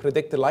basically to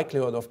predict the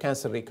likelihood of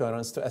cancer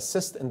recurrence to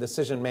assist in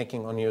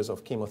decision-making on use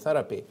of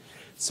chemotherapy.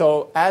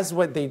 So as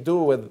what they do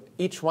with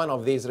each one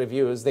of these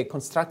reviews, they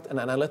construct an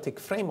analytic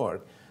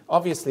framework.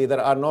 Obviously,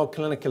 there are no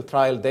clinical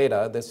trial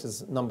data. This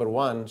is number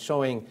one,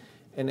 showing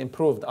an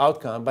improved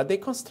outcome. But they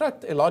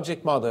construct a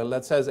logic model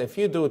that says if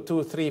you do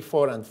 2, 3,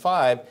 4, and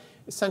 5,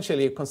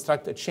 essentially you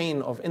construct a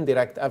chain of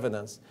indirect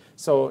evidence.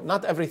 So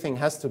not everything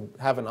has to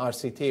have an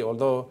RCT,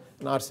 although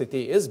an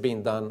RCT is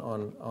being done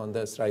on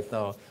this right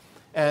now.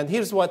 And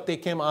here's what they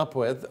came up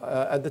with.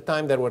 At the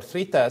time, there were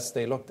 3 tests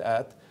they looked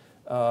at.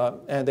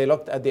 And they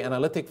looked at the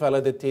analytic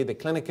validity, the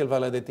clinical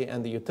validity,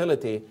 and the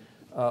utility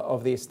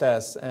of these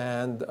tests.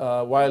 And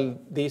while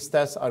these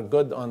tests are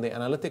good on the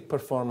analytic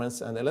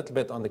performance and a little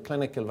bit on the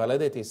clinical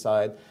validity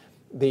side,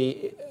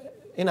 the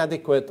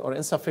inadequate or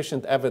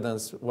insufficient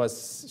evidence was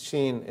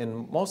seen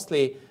in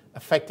mostly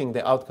affecting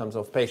the outcomes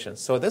of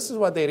patients. So this is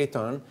what they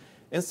return: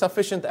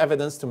 insufficient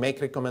evidence to make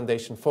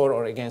recommendation for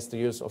or against the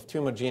use of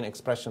tumor gene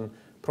expression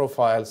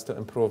profiles to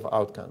improve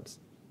outcomes.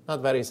 Not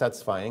very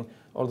satisfying,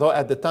 although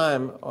at the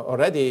time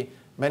already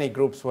many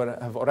groups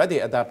have already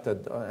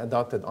adopted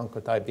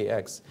Oncotype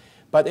DX.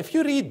 But if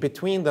you read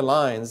between the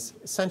lines,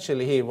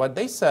 essentially here, what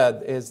they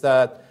said is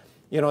that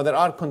there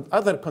are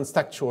other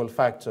contextual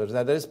factors,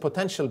 that there is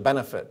potential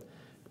benefit,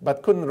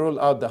 but couldn't rule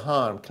out the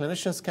harm.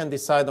 Clinicians can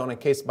decide on a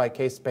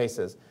case-by-case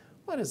basis.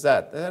 What is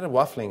that? They're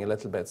waffling a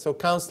little bit. So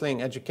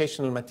counseling,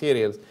 educational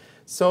materials.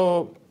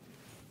 So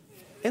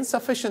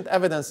insufficient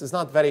evidence is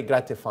not very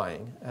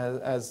gratifying,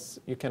 as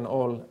you can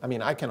all,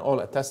 I can all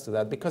attest to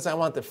that, because I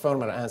want a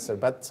firmer answer.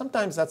 But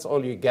sometimes that's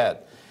all you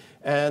get.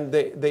 And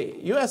the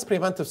U.S.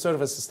 Preventive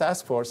Services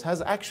Task Force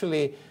has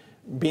actually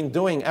been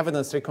doing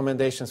evidence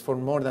recommendations for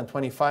more than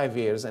 25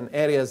 years in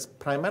areas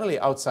primarily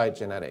outside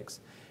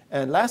genetics.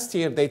 And last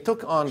year, they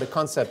took on the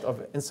concept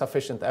of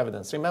insufficient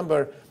evidence.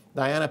 Remember,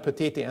 Diana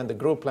Petiti and the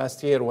group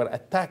last year were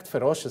attacked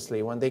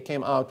ferociously when they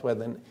came out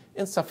with an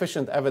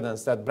insufficient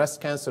evidence that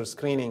breast cancer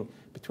screening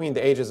between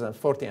the ages of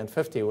 40 and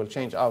 50 will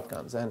change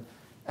outcomes. And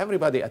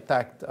everybody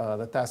attacked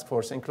the task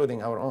force,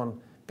 including our own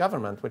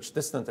government, which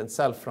distanced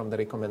itself from the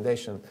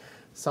recommendation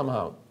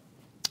somehow.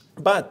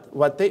 But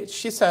what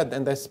she said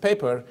in this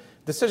paper,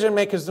 decision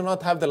makers do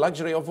not have the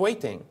luxury of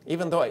waiting.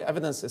 Even though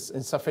evidence is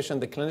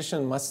insufficient, the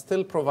clinician must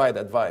still provide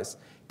advice.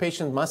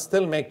 Patient must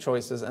still make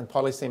choices, and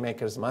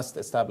policymakers must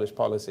establish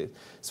policies.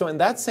 So in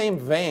that same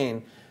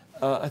vein,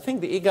 I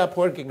think the EGAP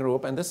working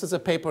group, and this is a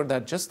paper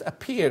that just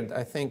appeared,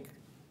 I think,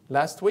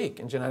 last week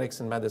in Genetics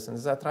and Medicine.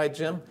 Is that right,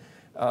 Jim?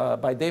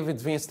 By David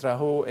Veenstra,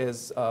 who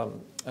is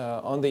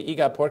on the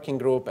EGAP working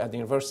group at the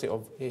University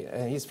of,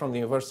 he's from the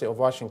University of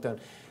Washington.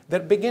 They're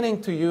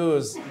beginning to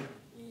use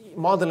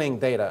modeling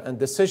data and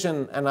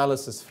decision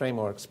analysis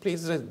frameworks.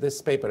 Please read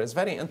this paper. It's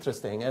very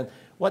interesting. And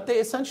what they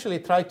essentially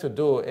try to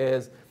do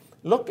is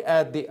look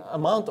at the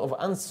amount of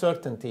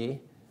uncertainty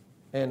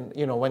in,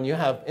 when you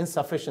have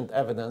insufficient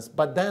evidence,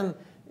 but then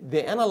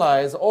they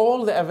analyze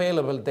all the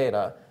available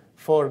data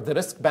for the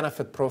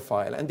risk-benefit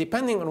profile. And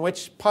depending on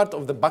which part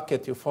of the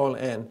bucket you fall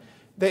in,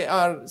 they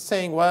are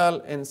saying,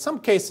 well, in some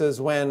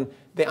cases when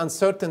the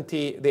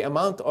uncertainty, the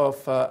amount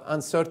of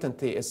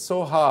uncertainty is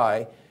so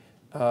high,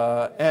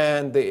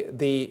 and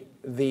the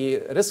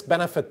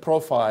risk-benefit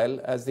profile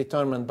as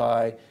determined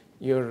by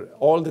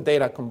all the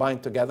data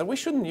combined together, we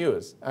shouldn't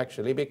use,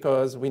 actually,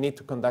 because we need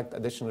to conduct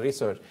additional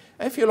research.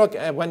 If you look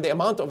at when the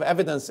amount of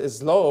evidence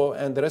is low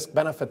and the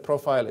risk-benefit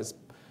profile is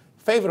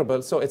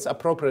favorable, so it's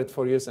appropriate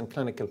for use in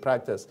clinical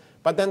practice.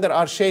 But then there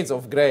are shades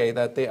of gray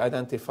that they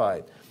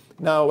identified.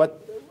 Now,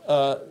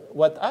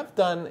 what I've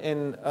done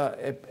in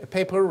a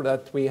paper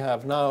that we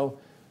have now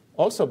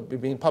also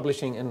been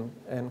publishing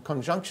in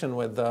conjunction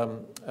with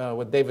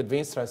David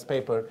Weenstra's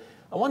paper,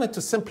 I wanted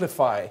to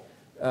simplify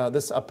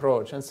this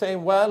approach and say,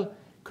 well,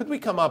 could we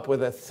come up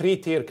with a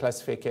 3-tier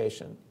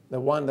classification? The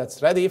one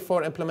that's ready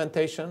for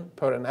implementation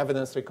per an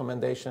evidence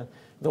recommendation,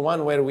 the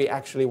one where we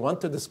actually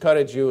want to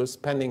discourage use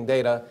pending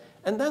data,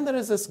 and then there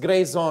is this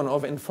gray zone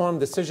of informed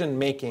decision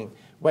making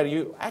where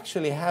you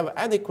actually have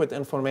adequate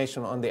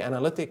information on the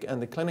analytic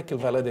and the clinical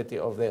validity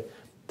of the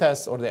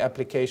test or the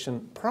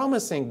application,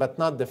 promising but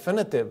not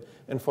definitive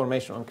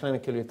information on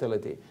clinical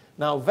utility.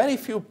 Now, very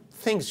few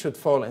things should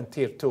fall in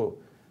tier 2.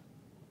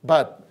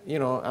 But, you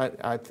know,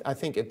 I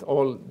think it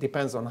all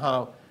depends on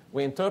how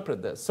we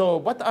interpret this. So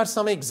what are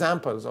some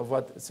examples of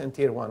what's in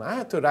tier 1? I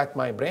had to rack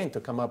my brain to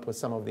come up with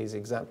some of these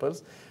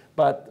examples.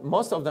 But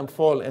most of them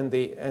fall in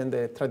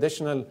the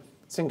traditional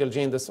single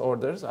gene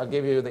disorders. I'll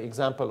give you the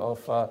example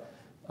of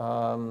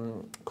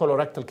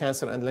colorectal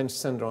cancer and Lynch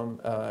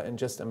syndrome in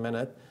just a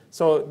minute.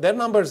 So their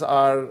numbers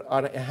are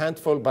a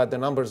handful, but the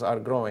numbers are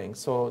growing.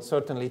 So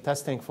certainly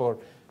testing for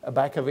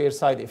abacavir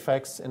side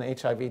effects in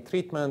HIV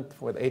treatment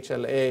with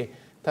HLA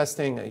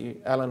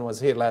testing. Alan was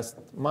here last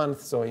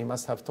month, so he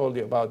must have told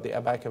you about the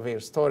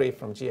abacavir story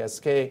from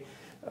GSK,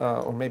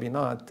 or maybe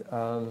not.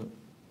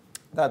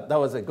 That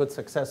was a good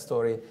success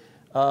story.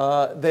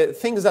 The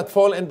things that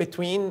fall in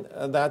between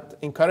that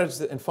encourage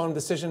the informed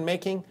decision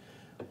making,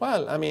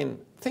 well, I mean,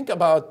 think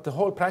about the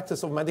whole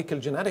practice of medical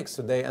genetics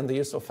today and the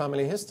use of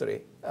family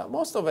history.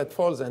 Most of it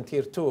falls in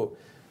tier 2.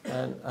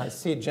 And I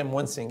see Jim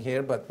wincing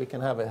here, but we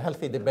can have a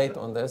healthy debate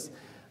on this.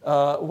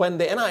 When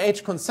the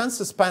NIH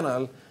consensus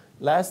panel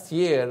last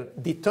year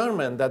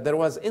determined that there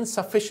was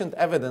insufficient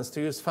evidence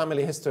to use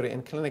family history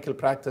in clinical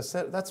practice,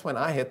 that's when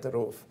I hit the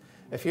roof.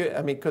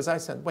 Because I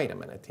said, wait a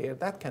minute here,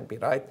 that can't be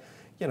right.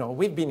 You know,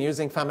 we've been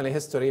using family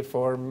history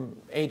for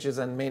ages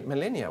and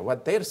millennia.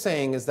 What they're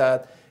saying is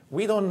that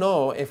we don't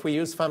know if we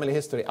use family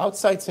history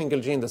outside single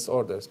gene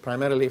disorders,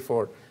 primarily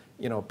for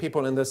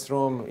people in this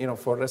room,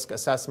 for risk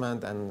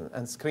assessment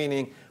and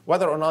screening,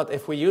 whether or not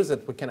if we use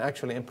it, we can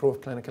actually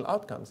improve clinical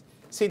outcomes.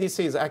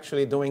 CDC is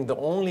actually doing the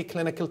only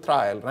clinical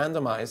trial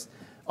randomized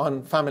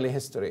on family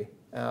history.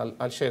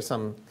 I'll share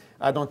some.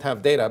 I don't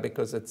have data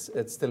because it's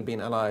still being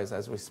analyzed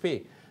as we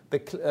speak.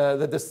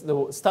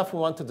 The stuff we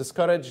want to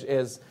discourage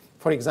is,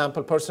 for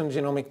example, personal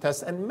genomic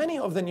tests and many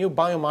of the new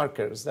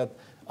biomarkers that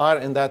are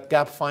in that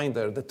gap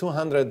finder, the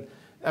 200.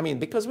 I mean,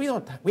 because we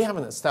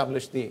haven't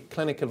established the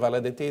clinical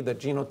validity, the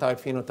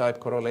genotype-phenotype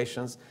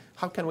correlations.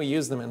 How can we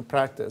use them in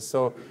practice?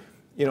 So,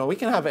 we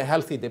can have a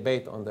healthy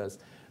debate on this.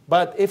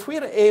 But if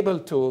we're able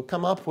to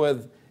come up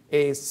with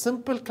a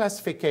simple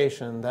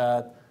classification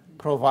that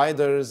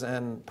providers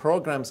and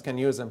programs can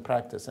use in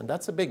practice, and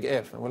that's a big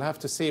if, and we'll have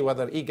to see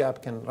whether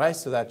eGAP can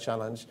rise to that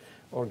challenge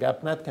or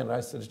GAPNet can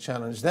rise to the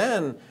challenge,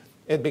 then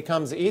it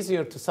becomes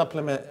easier to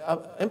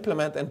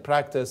implement in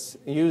practice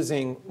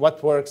using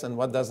what works and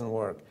what doesn't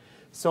work.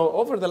 So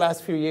over the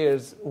last few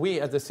years,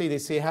 we at the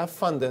CDC have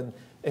funded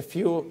a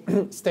few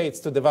states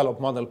to develop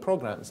model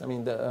programs. I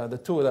mean, the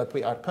two that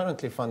we are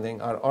currently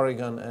funding are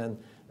Oregon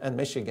and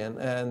Michigan,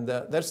 and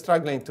they're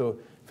struggling to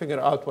figure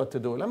out what to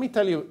do. Let me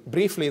tell you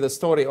briefly the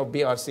story of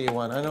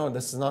BRCA1. I know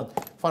this is not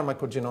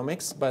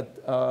pharmacogenomics,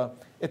 but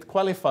it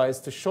qualifies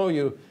to show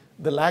you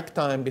the lag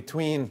time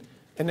between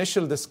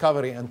initial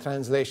discovery and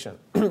translation.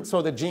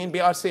 So the gene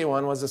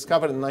BRCA1 was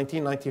discovered in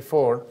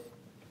 1994.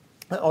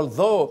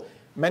 Although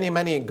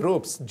many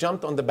groups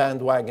jumped on the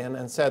bandwagon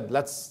and said,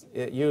 let's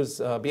use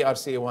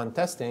BRCA1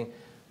 testing,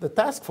 the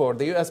task force,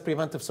 the U.S.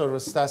 Preventive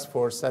Services Task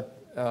Force that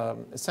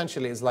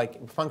essentially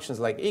functions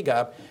like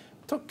eGAP,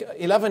 took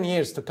 11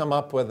 years to come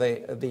up with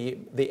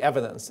the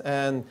evidence.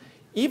 And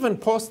even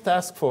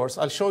post-task force,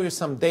 I'll show you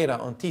some data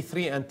on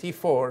T3 and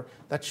T4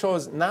 that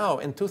shows now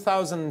in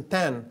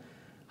 2010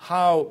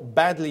 how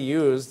badly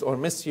used or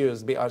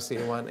misused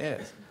BRCA1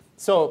 is.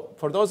 So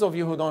for those of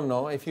you who don't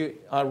know, if you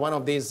are one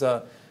of these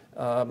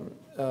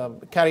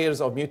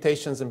carriers of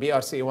mutations in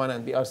BRCA1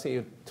 and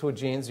BRCA2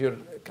 genes, your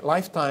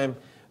lifetime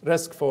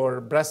risk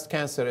for breast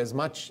cancer is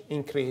much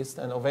increased,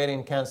 and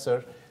ovarian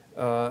cancer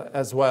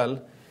as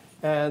well.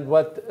 And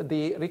what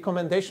the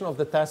recommendation of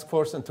the task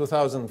force in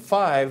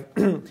 2005,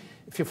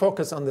 if you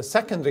focus on the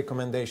second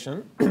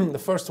recommendation, the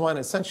first one,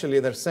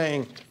 essentially they're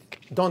saying,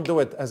 don't do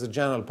it as a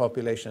general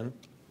population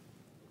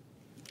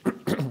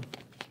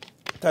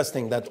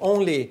testing, that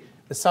only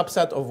a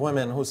subset of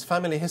women whose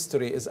family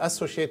history is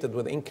associated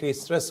with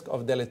increased risk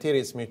of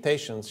deleterious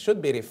mutations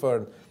should be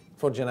referred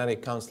for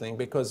genetic counseling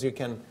because you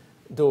can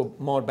do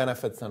more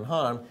benefits than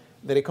harm.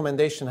 The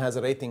recommendation has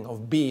a rating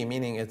of B,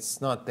 meaning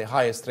it's not the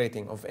highest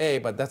rating of A,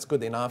 but that's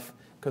good enough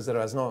because there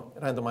is no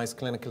randomized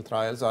clinical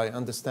trials. I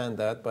understand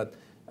that, but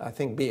I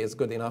think B is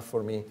good enough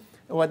for me.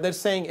 what they're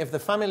saying, if the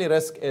family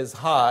risk is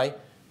high,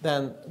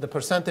 then the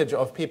percentage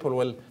of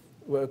people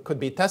could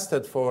be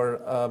tested for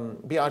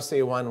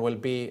BRCA1 will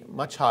be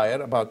much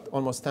higher, about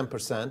almost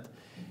 10%.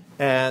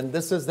 And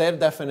this is their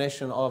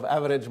definition of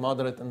average,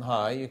 moderate, and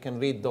high. You can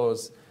read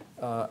those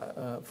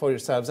for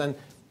yourselves. And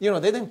they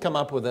didn't come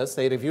up with this.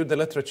 They reviewed the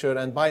literature.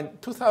 And by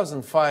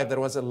 2005, there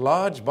was a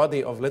large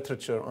body of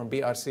literature on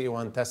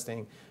BRCA1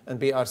 testing and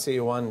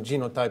BRCA1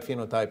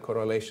 genotype-phenotype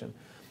correlation.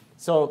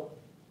 So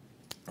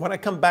when I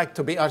come back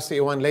to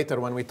BRCA1 later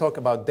when we talk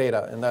about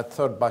data in that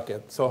third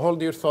bucket, so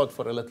hold your thought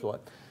for a little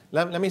while.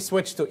 Let me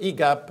switch to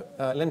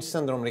EGAP Lynch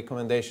syndrome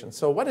recommendation.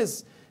 So what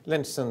is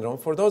Lynch syndrome?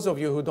 For those of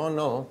you who don't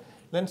know,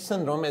 Lynch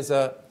syndrome is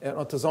an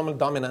autosomal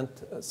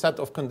dominant set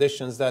of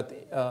conditions that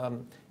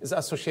is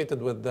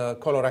associated with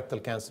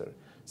colorectal cancer.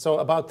 So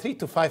about 3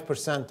 to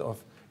 5%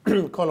 of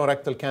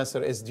colorectal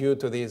cancer is due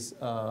to these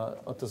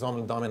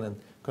autosomal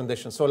dominant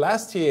conditions. So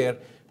last year,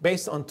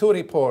 based on 2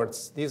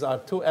 reports, these are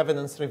 2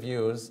 evidence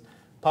reviews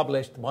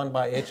published, one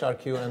by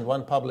HRQ and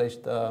one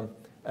published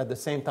at the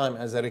same time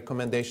as a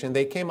recommendation,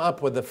 they came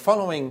up with the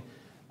following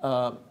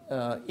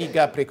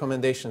EGAP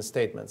recommendation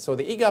statement. So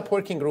the EGAP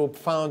working group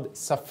found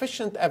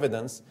sufficient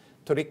evidence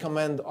to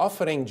recommend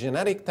offering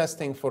genetic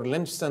testing for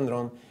Lynch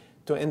syndrome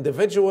to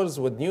individuals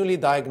with newly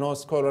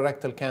diagnosed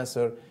colorectal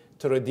cancer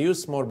to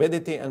reduce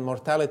morbidity and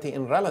mortality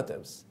in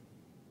relatives.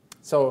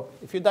 So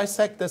if you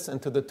dissect this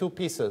into the 2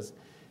 pieces,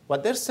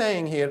 what they're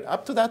saying here,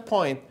 up to that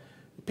point,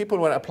 people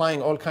were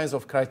applying all kinds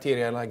of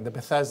criteria, like the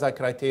Bethesda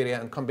criteria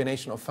and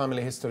combination of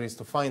family histories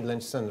to find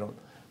Lynch syndrome.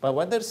 But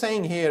what they're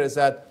saying here is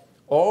that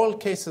all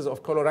cases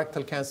of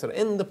colorectal cancer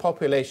in the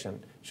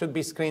population should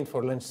be screened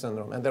for Lynch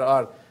syndrome. And there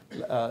are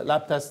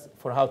lab tests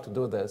for how to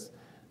do this.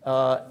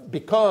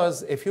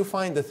 Because if you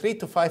find the 3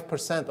 to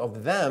 5%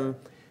 of them,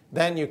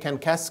 then you can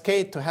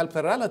cascade to help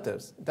the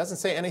relatives. It doesn't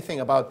say anything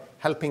about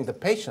helping the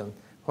patient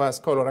who has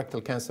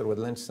colorectal cancer with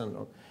Lynch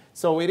syndrome.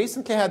 So we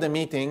recently had a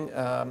meeting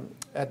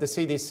at the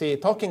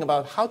CDC talking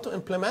about how to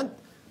implement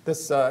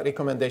this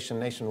recommendation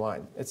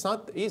nationwide. It's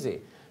not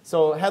easy.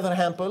 So Heather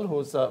Hampel,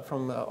 who's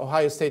from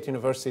Ohio State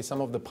University,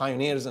 some of the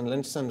pioneers in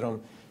Lynch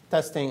syndrome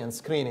testing and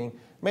screening,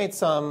 made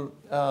some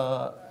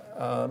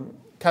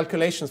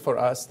calculations for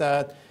us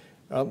that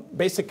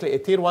basically a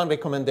tier 1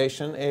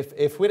 recommendation,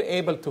 if we're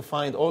able to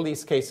find all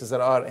these cases,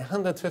 there are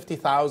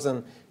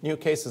 150,000 new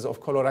cases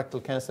of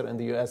colorectal cancer in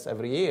the US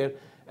every year,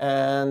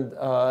 and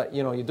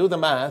you do the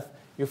math,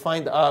 you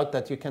find out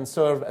that you can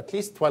serve at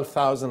least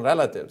 12,000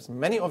 relatives.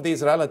 Many of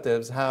these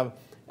relatives have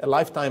a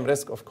lifetime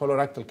risk of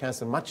colorectal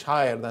cancer much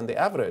higher than the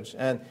average,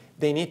 and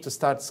they need to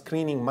start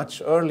screening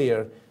much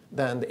earlier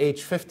than the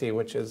age 50,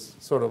 which is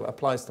sort of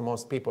applies to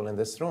most people in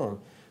this room.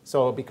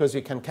 So because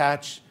you can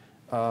catch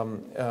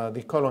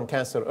the colon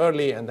cancer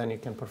early, and then you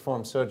can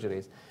perform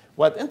surgeries.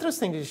 What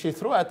interestingly she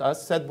threw at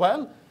us said,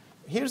 well,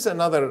 here's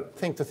another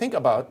thing to think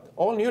about.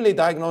 All newly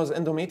diagnosed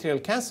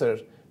endometrial cancer,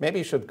 maybe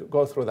you should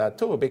go through that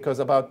too, because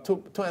about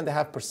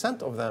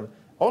 2.5% of them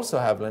also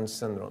have Lynch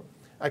syndrome.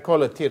 I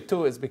call it tier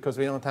 2 is because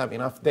we don't have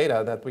enough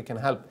data that we can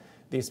help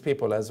these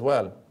people as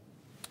well.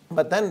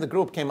 But then the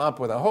group came up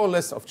with a whole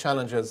list of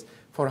challenges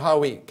for how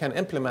we can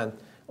implement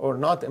or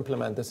not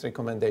implement this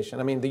recommendation.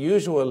 I mean, the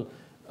usual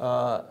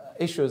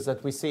issues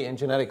that we see in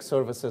genetic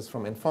services,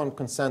 from informed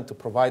consent to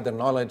provider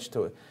knowledge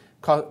to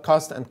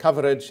cost and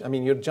coverage. I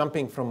mean, you're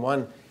jumping from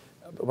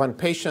one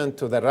patient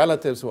to the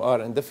relatives who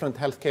are in different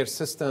healthcare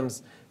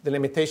systems, the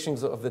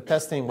limitations of the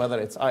testing, whether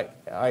it's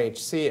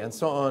IHC and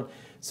so on.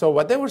 So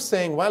what they were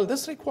saying, well,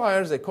 this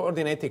requires a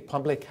coordinated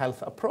public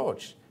health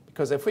approach,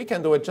 because if we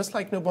can do it just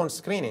like newborn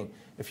screening,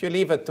 if you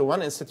leave it to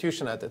one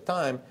institution at a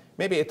time,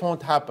 maybe it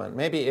won't happen.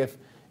 Maybe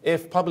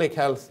if public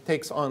health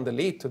takes on the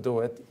lead to do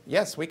it,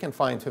 yes, we can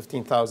find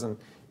 15,000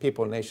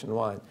 people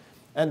nationwide.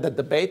 And the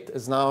debate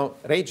is now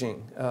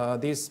raging.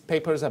 These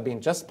papers have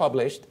been just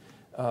published,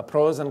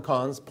 pros and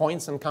cons,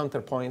 points and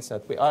counterpoints,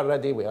 that we are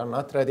ready, we are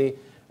not ready.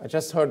 I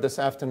just heard this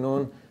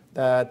afternoon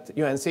that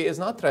UNC is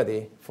not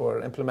ready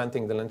for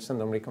implementing the Lynch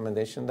syndrome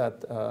recommendation.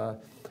 That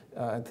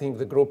I think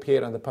the group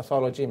here and the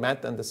pathology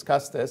met and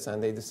discussed this,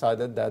 and they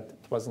decided that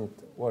it wasn't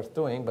worth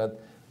doing. But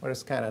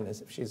where's Karen,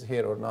 if she's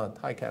here or not?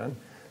 Hi, Karen.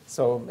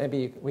 So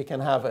maybe we can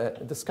have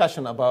a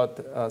discussion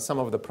about some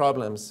of the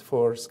problems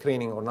for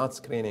screening or not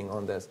screening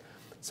on this.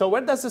 So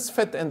where does this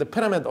fit in the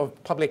pyramid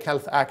of public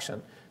health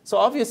action? So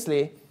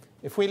obviously,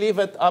 if we leave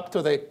it up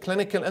to the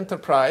clinical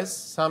enterprise,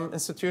 some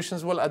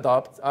institutions will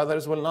adopt,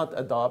 others will not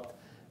adopt.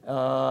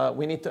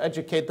 We need to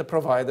educate the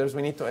providers,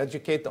 we need to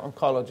educate the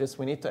oncologists,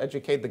 we need to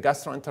educate the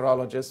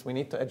gastroenterologists, we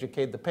need to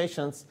educate the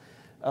patients,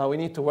 we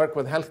need to work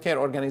with healthcare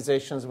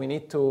organizations, we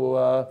need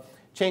to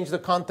change the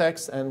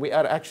context, and we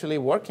are actually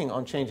working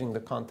on changing the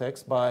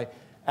context by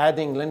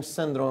adding Lynch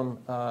syndrome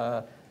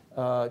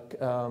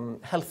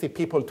Healthy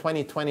People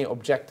 2020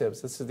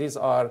 objectives. These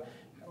are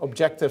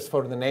objectives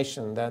for the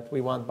nation that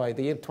we want by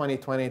the year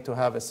 2020 to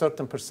have a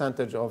certain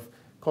percentage of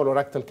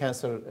colorectal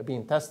cancer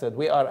being tested.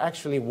 We are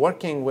actually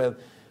working with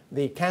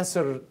the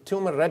cancer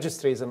tumor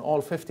registries in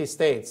all 50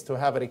 states to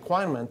have a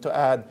requirement to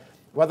add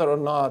whether or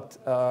not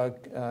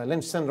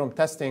Lynch syndrome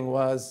testing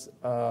was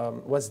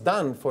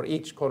done for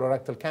each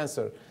colorectal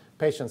cancer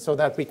patient so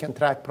that we can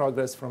track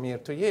progress from year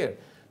to year.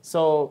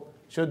 So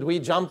should we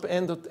jump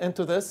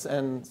into this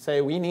and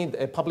say we need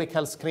a public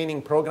health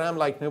screening program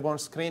like newborn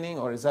screening,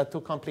 or is that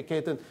too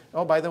complicated?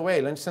 Oh, by the way,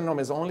 Lynch syndrome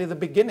is only the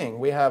beginning.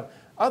 We have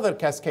other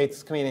cascade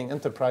screening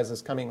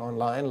enterprises coming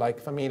online, like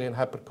familial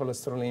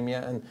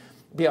hypercholesterolemia and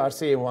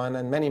BRCA1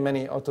 and many,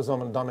 many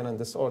autosomal dominant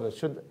disorders.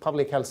 Should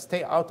public health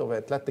stay out of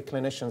it? Let the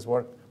clinicians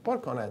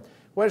work on it.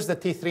 Where's the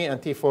T3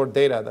 and T4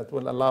 data that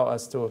will allow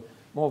us to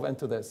move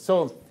into this?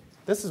 So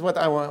this is what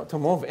I want to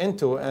move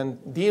into and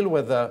deal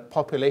with the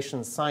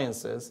population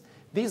sciences.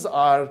 These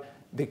are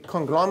the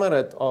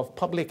conglomerate of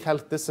public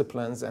health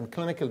disciplines and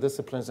clinical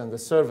disciplines and the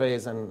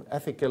surveys and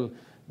ethical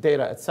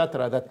data, et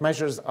cetera, that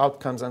measures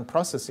outcomes and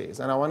processes.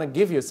 And I want to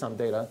give you some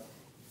data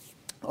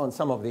on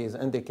some of these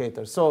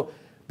indicators. So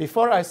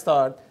before I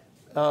start,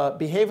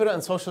 behavioral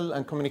and social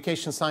and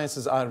communication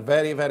sciences are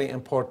very, very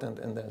important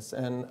in this.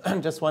 And I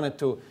just wanted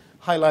to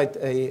highlight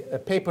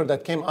a paper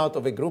that came out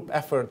of a group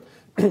effort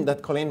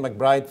that Colleen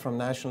McBride from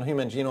National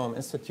Human Genome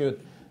Institute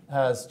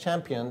has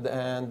championed,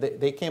 and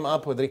they came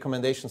up with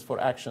recommendations for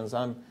actions.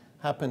 I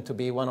happen to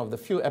be one of the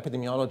few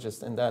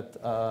epidemiologists in that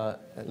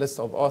list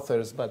of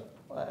authors, but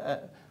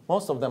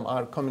most of them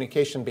are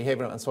communication,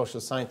 behavioral, and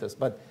social scientists.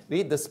 But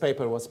read this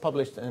paper. It was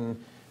published in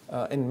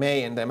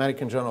May in the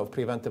American Journal of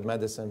Preventive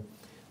Medicine.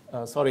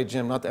 Sorry,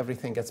 Jim, not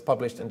everything gets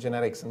published in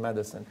Genetics and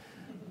Medicine.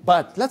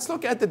 But let's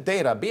look at the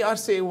data.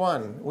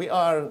 BRCA1, we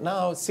are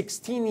now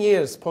 16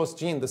 years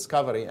post-gene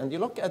discovery, and you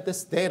look at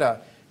this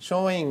data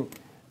showing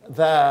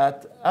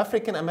that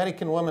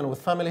African-American women with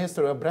family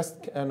history of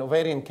breast and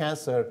ovarian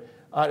cancer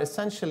are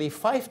essentially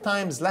 5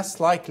 times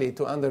less likely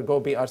to undergo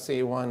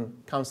BRCA1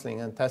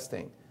 counseling and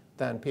testing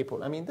than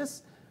people. I mean,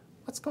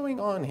 what's going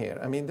on here?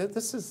 I mean,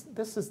 this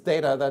is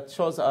data that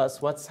shows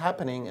us what's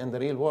happening in the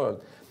real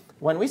world.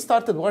 When we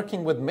started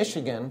working with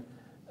Michigan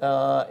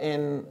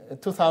in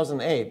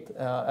 2008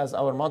 as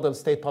our model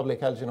state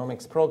public health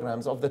genomics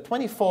programs, of the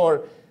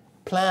 24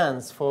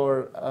 plans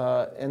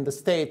in the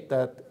state,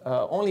 that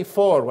only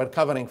 4 were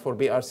covering for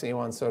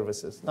BRCA1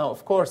 services. Now,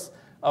 of course,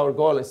 our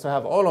goal is to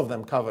have all of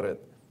them covered.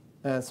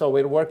 And so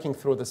we're working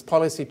through this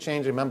policy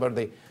change. Remember,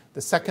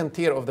 the second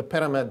tier of the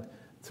pyramid,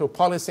 through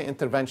policy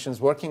interventions,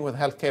 working with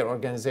healthcare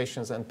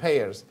organizations and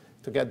payers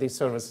to get these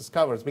services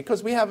covered.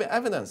 Because we have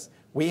evidence.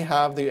 We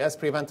have the U.S.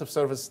 Preventive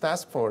Services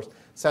Task Force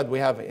said we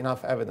have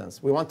enough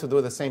evidence. We want to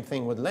do the same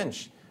thing with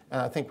Lynch.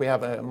 And I think we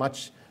have a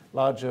much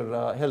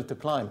larger hill to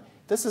climb.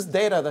 This is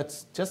data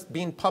that's just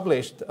been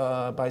published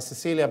by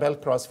Cecilia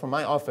Bellcross from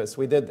my office.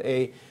 We did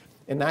a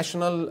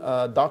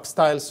national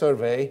doc-style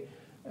survey.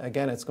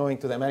 Again, it's going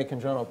to the American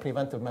Journal of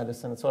Preventive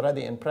Medicine. It's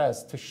already in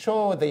press to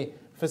show the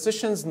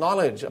physicians'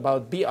 knowledge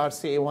about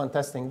BRCA1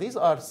 testing. These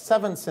are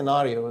 7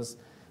 scenarios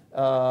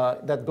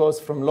that goes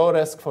from low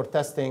risk for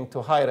testing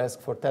to high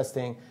risk for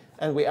testing.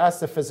 And we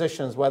asked the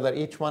physicians whether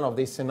each one of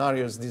these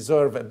scenarios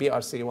deserve a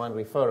BRCA1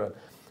 referral.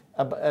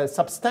 A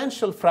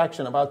substantial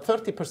fraction, about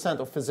 30%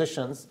 of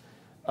physicians,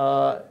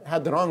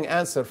 had the wrong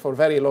answer for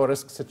very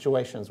low-risk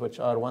situations, which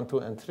are 1, 2,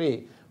 and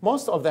 3.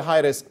 Most of the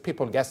high-risk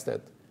people guessed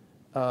it.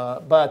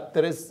 But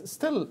there is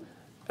still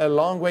a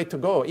long way to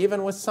go,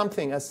 even with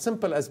something as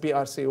simple as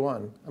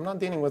BRCA1. I'm not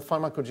dealing with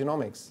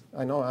pharmacogenomics.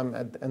 I know I'm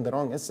in the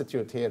wrong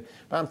institute here.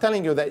 But I'm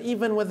telling you that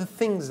even with the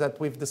things that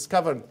we've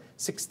discovered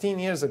 16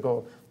 years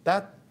ago,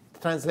 that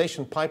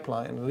translation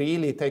pipeline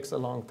really takes a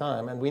long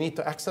time, and we need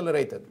to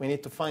accelerate it. We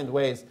need to find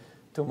ways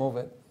to move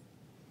it.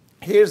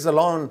 Here's the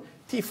lone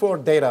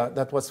T4 data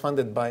that was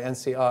funded by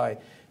NCI,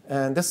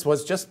 and this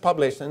was just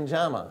published in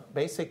JAMA.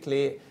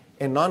 Basically,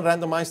 a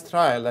non-randomized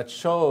trial that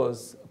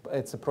shows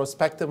it's a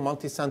prospective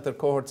multi-center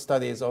cohort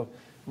studies of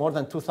more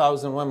than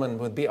 2,000 women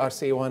with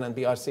BRCA1 and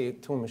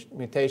BRCA2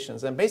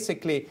 mutations, and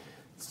basically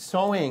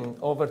showing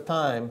over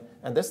time,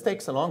 and this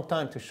takes a long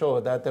time to show,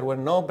 that there were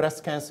no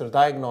breast cancer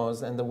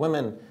diagnosed in the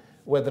women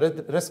with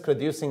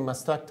risk-reducing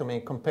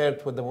mastectomy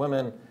compared with the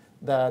women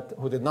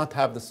who did not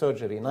have the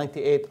surgery,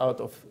 98 out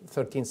of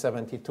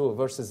 1,372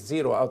 versus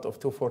 0 out of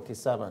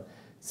 247.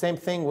 Same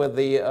thing with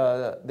the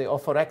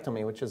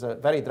oophorectomy, which is a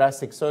very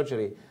drastic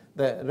surgery.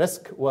 The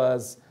risk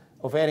was,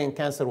 ovarian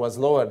cancer was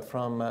lowered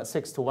from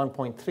 6 to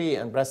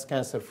 1.3, and breast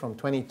cancer from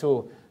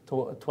 22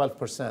 to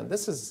 12%.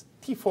 This is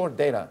T4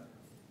 data.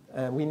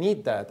 We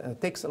need that, and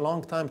it takes a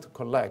long time to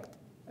collect.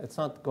 It's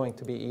not going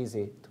to be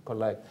easy to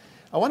collect.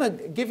 I want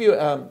to give you,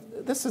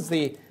 this is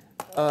the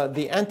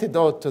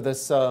antidote to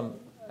this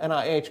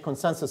NIH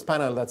consensus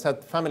panel that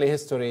said family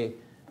history,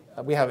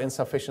 we have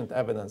insufficient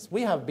evidence.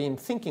 We have been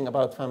thinking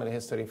about family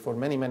history for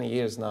many, many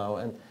years now,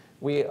 and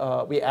we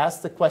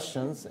asked the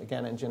questions,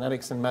 again, in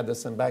Genetics and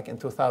Medicine back in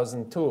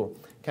 2002,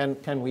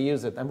 can we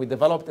use it? And we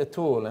developed a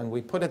tool, and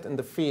we put it in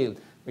the field.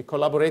 We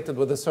collaborated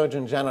with the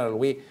Surgeon General.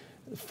 We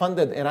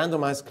funded a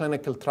randomized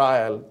clinical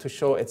trial to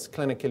show its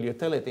clinical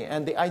utility.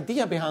 And the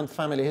idea behind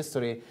family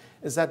history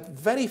is that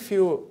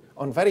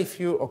on very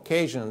few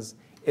occasions,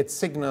 it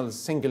signals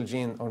single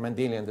gene or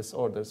Mendelian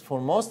disorders.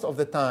 For most of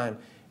the time,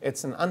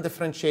 It's an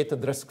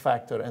undifferentiated risk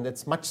factor, and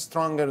it's much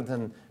stronger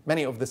than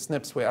many of the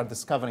SNPs we are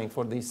discovering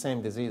for these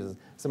same diseases.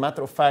 As a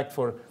matter of fact,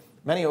 for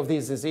many of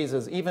these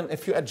diseases, even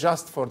if you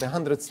adjust for the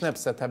 100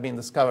 SNPs that have been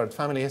discovered,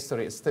 family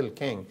history is still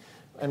king.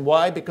 And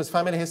why? Because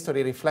family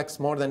history reflects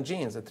more than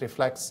genes. It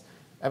reflects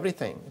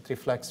everything. It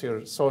reflects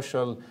your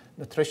social,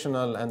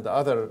 nutritional, and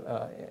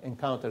other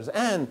encounters.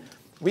 And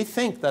we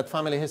think that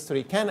family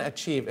history can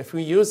achieve, if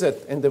we use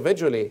it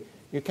individually,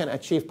 you can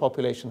achieve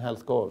population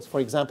health goals. For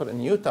example,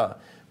 in Utah,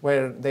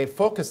 where they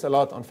focused a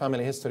lot on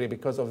family history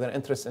because of their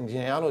interest in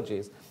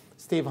genealogies,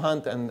 Steve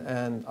Hunt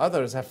and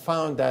others have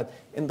found that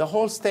in the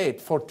whole state,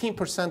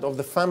 14% of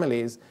the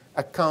families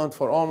account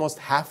for almost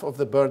half of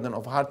the burden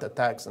of heart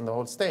attacks in the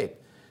whole state.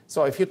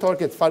 So if you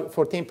target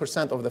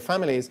 14% of the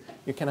families,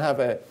 you can have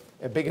a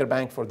bigger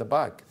bang for the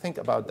buck. Think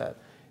about that.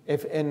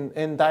 If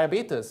in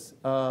diabetes,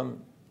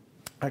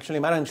 actually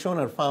Maren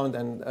Schoner found,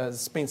 and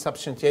it's been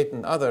substantiated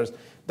in others,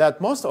 that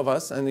most of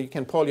us, and you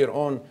can poll your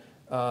own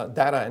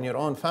data in your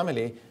own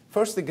family,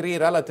 first-degree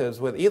relatives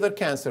with either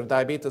cancer,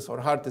 diabetes,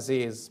 or heart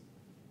disease,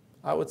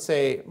 I would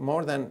say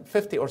more than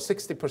 50 or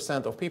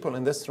 60% of people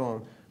in this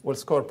room will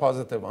score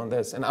positive on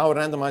this. In our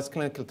randomized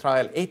clinical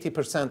trial,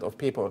 80% of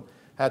people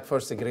had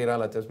first-degree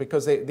relatives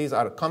because these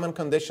are common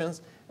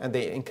conditions and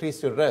they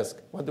increase your risk.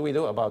 What do we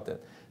do about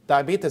it?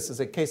 Diabetes is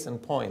a case in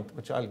point,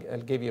 which I'll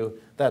give you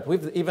that.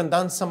 We've even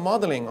done some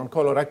modeling on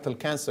colorectal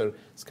cancer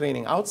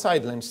screening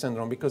outside Lynch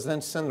syndrome, because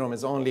Lynch syndrome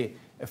is only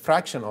a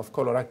fraction of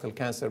colorectal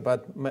cancer.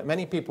 But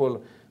many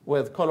people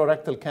with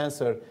colorectal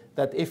cancer,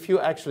 that if you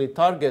actually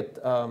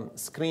target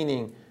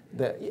screening,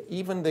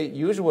 even the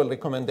usual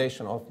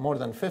recommendation of more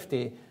than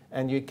 50,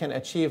 and you can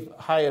achieve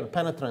higher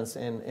penetrance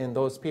in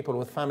those people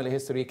with family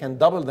history, you can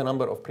double the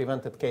number of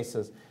prevented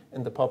cases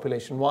in the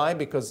population. Why?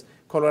 Because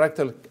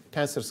colorectal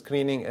cancer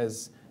screening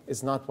is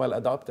not well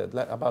adopted.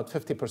 About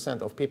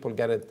 50% of people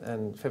get it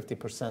and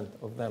 50%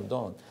 of them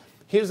don't.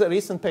 Here's a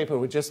recent paper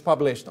we just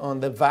published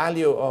on the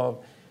value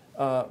of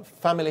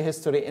family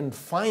history in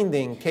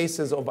finding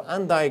cases of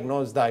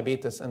undiagnosed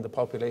diabetes in the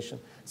population.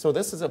 So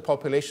this is a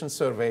population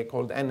survey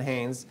called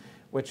NHANES,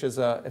 which is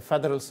a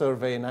federal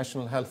survey,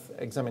 National Health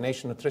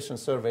Examination Nutrition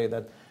Survey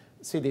that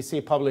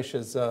CDC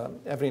publishes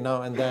every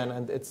now and then,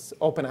 and it's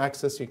open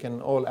access. You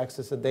can all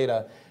access the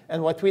data.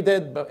 And what we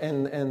did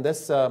in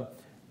this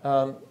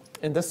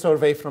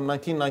survey from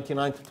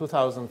 1999 to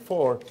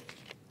 2004,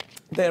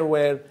 there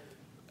were,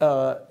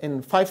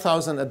 in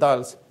 5,000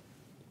 adults,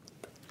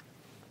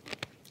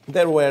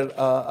 there were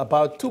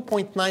about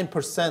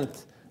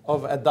 2.9%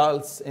 of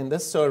adults in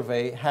this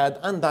survey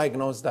had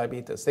undiagnosed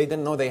diabetes. They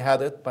didn't know they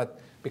had it, but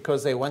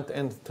because they went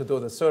in to do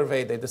the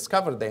survey, they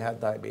discovered they had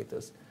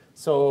diabetes.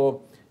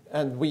 So,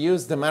 and we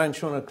used the Maren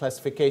Schoner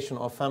classification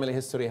of family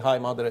history, high,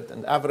 moderate,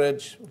 and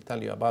average. I'll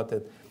tell you about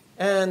it.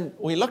 And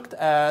we looked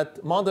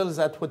at models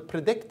that would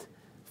predict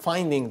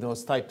finding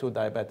those type 2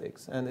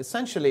 diabetics. And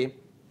essentially,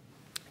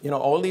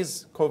 all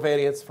these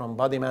covariates from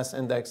body mass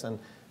index and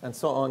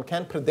so on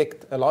can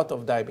predict a lot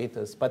of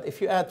diabetes. But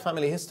if you add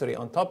family history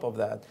on top of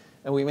that,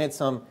 and we made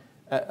some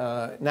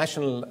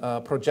national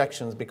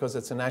projections because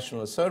it's a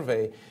national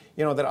survey,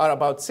 there are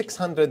about 6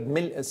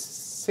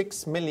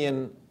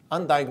 million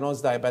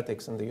undiagnosed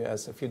diabetics in the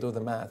US, if you do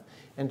the math.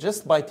 And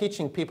just by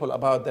teaching people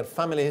about their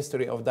family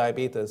history of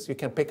diabetes, you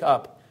can pick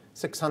up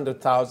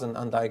 600,000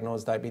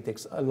 undiagnosed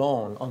diabetics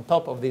alone on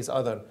top of these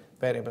other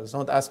variables.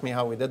 Don't ask me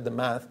how we did the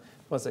math.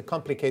 It was a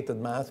complicated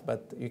math,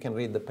 but you can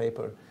read the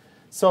paper.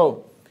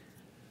 So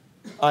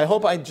I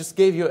hope I just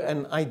gave you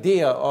an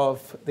idea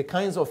of the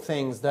kinds of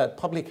things that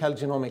public health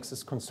genomics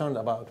is concerned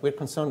about. We're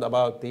concerned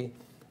about the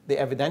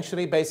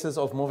evidentiary basis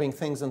of moving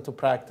things into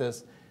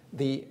practice,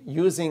 the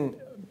using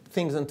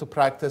things into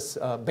practice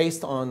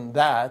based on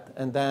that,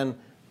 and then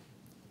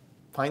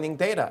finding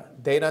data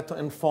to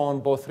inform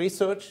both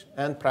research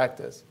and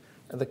practice,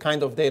 and the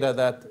kind of data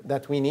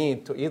that we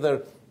need to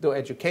either do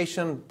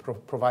education,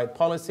 provide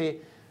policy,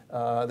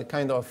 the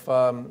kind of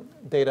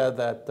data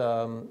that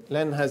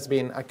Len has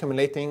been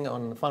accumulating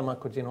on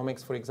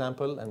pharmacogenomics, for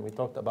example, and we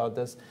talked about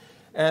this.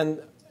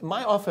 And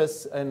my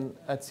office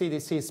at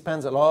CDC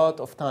spends a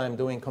lot of time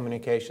doing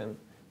communication.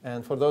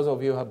 And for those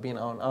of you who have been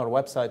on our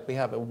website, we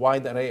have a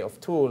wide array of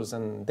tools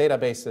and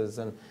databases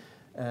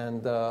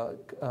and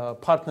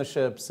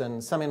partnerships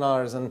and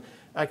seminars. And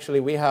actually,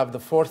 we have the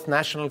 4th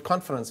National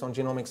Conference on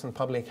Genomics and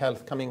Public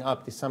Health coming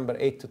up December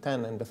 8 to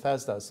 10 in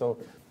Bethesda. So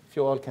if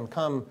you all can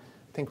come,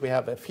 I think we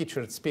have a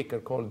featured speaker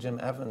called Jim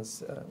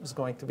Evans who's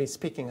going to be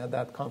speaking at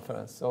that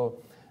conference. So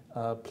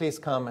please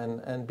come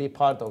and be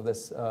part of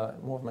this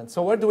movement.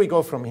 So where do we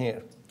go from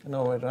here?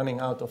 We're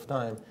running out of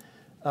time.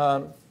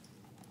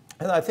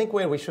 And I think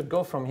where we should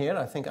go from here,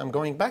 I think I'm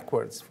going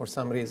backwards for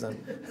some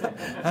reason.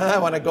 I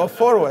want to go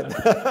forward.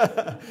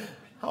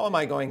 How am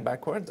I going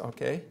backward?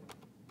 Okay.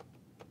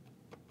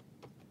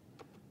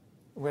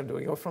 Where do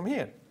we go from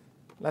here?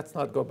 Let's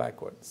not go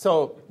backward.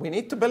 So we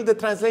need to build the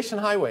translation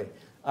highway.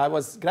 I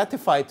was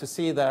gratified to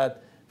see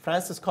that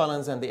Francis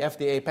Collins and the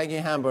FDA, Peggy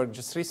Hamburg,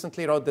 just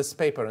recently wrote this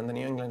paper in the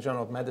New England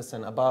Journal of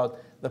Medicine about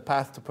the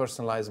path to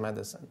personalized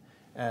medicine.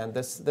 And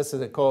this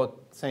is a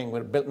quote saying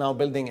we're now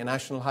building a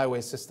national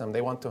highway system.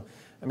 They want to,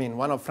 I mean,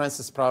 one of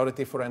France's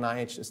priority for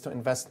NIH is to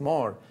invest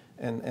more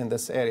in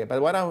this area.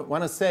 But what I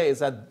want to say is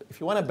that if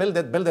you want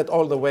to build it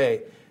all the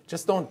way.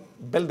 Just don't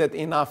build it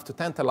enough to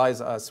tantalize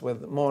us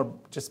with more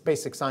just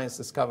basic science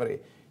discovery.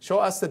 Show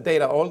us the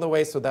data all the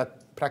way so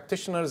that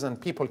practitioners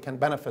and people can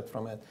benefit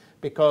from it.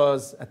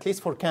 Because at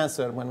least for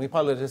cancer, when we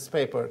publish this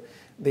paper,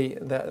 the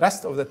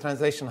rest of the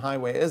translation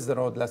highway is the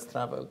road less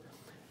traveled.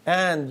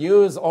 And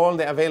use all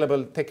the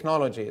available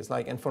technologies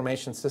like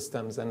information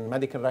systems and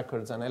medical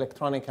records and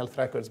electronic health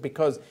records,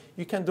 because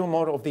you can do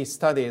more of these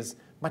studies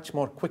much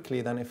more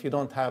quickly than if you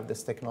don't have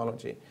this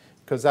technology,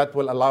 because that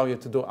will allow you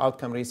to do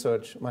outcome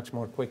research much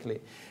more quickly.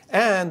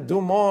 And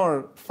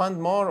fund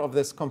more of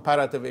this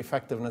comparative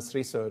effectiveness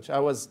research. I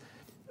was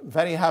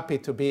very happy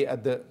to be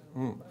at the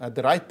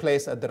right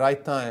place at the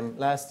right time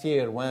last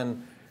year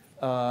when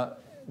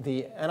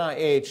the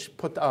NIH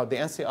the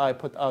NCI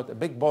put out a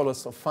big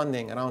bolus of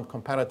funding around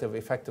comparative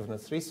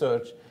effectiveness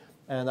research.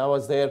 And I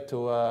was there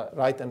to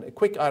write a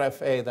quick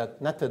RFA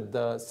that netted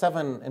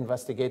 7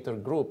 investigator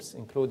groups,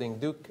 including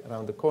Duke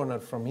around the corner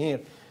from here,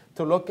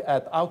 to look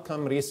at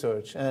outcome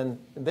research. And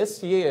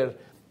this year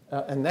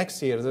and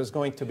next year, there's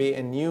going to be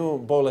a new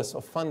bolus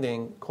of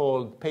funding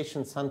called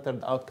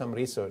patient-centered outcome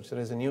research. There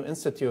is a new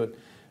institute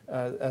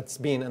that's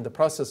been in the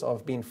process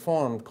of being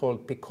formed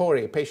called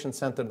Khoury,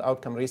 Patient-Centered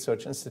Outcome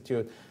Research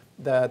Institute,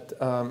 that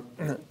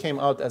came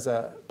out as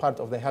a part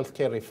of the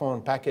healthcare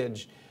reform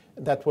package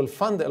that will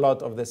fund a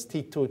lot of this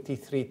T2,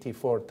 T3,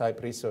 T4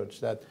 type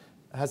research that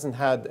hasn't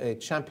had a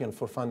champion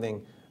for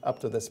funding up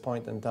to this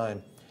point in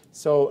time.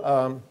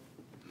 So,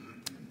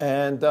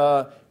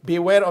 be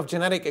aware of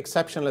genetic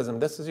exceptionalism.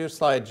 This is your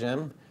slide,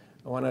 Jim.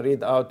 I want to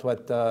read out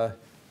what,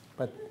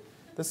 but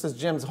this is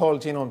Jim's whole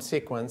genome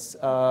sequence.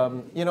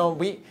 You know,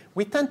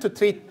 we tend to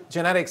treat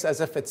genetics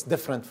as if it's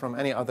different from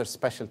any other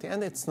specialty,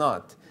 and it's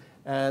not.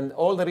 And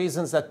all the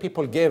reasons that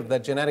people give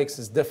that genetics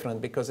is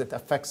different because it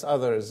affects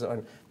others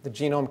or the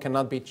genome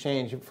cannot be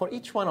changed, for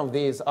each one of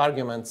these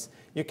arguments,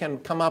 you can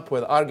come up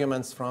with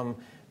arguments from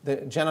the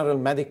general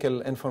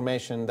medical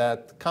information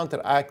that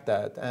counteract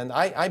that. And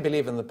I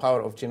believe in the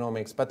power of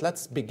genomics, but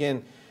let's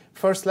begin.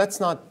 First,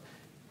 let's not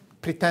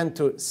pretend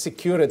to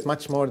secure it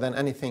much more than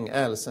anything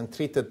else and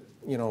treat it,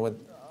 you know, with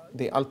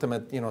the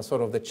ultimate, you know,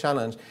 sort of the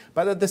challenge.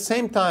 But at the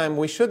same time,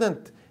 we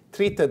shouldn't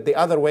treat it the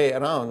other way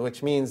around,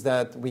 which means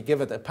that we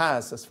give it a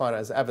pass as far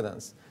as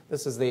evidence.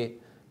 This is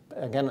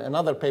again,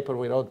 another paper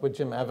we wrote with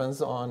Jim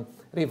Evans on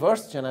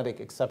reverse genetic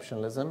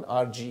exceptionalism,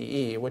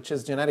 RGE, which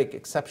is genetic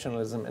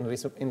exceptionalism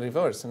in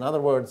reverse. In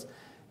other words,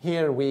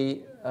 here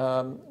we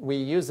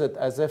use it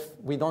as if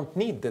we don't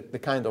need the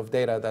kind of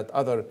data that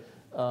other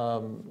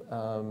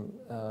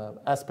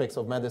aspects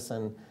of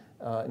medicine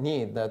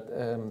need, that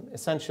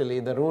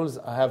essentially the rules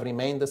have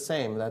remained the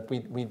same, that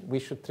we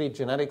should treat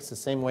genetics the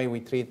same way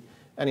we treat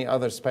any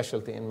other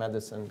specialty in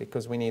medicine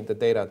because we need the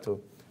data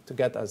to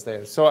get us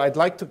there. So I'd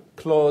like to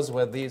close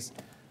with these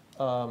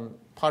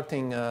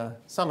parting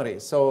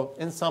summaries. So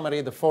in summary,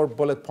 the 4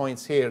 bullet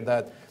points here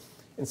that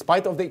in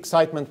spite of the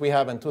excitement we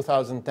have in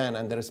 2010,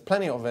 and there is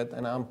plenty of it,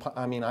 and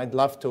I mean, I'd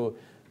love to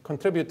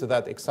contribute to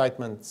that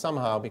excitement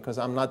somehow because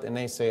I'm not a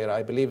naysayer.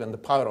 I believe in the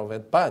power of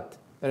it, but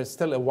there is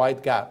still a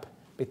wide gap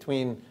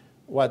between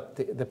what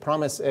the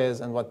promise is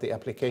and what the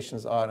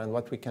applications are and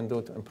what we can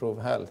do to improve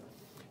health.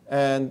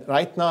 And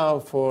right now,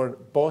 for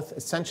both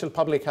essential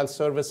public health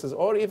services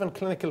or even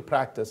clinical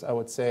practice, I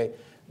would say,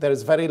 there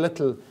is very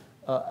little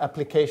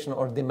application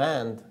or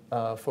demand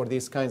for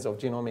these kinds of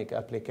genomic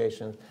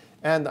applications.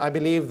 And I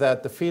believe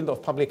that the field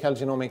of public health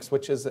genomics,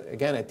 which is,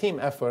 again, a team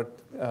effort,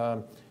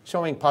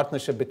 showing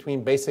partnership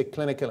between basic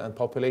clinical and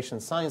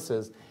population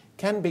sciences,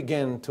 can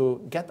begin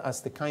to get us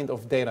the kind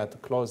of data to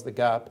close the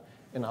gap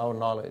in our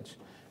knowledge.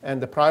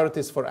 And the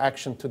priorities for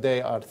action today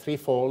are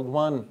threefold.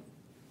 One,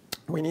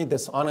 we need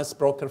this honest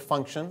broker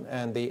function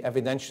and the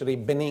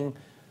evidentiary binning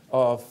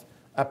of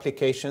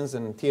applications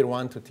in tier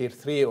 1 to tier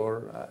 3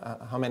 or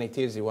how many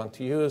tiers you want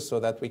to use so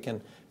that we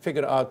can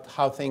figure out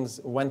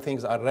when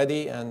things are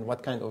ready and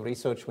what kind of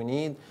research we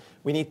need.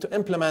 We need to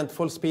implement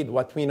full speed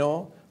what we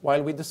know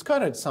while we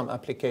discourage some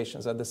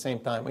applications at the same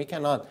time. We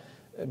cannot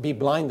be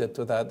blinded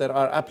to that. There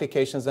are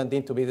applications that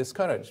need to be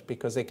discouraged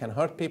because they can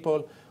hurt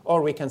people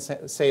or we can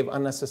save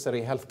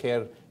unnecessary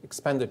healthcare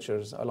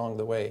expenditures along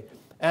the way.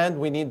 And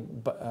we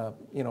need,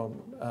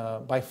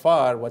 by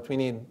far, what we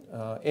need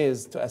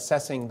is to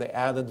assessing the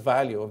added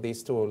value of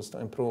these tools to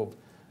improve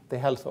the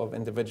health of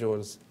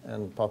individuals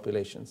and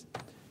populations.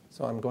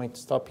 So I'm going to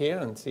stop here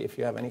and see if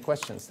you have any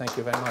questions. Thank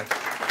you very much.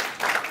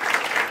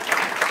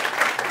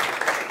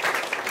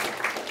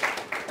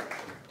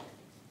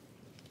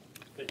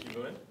 Thank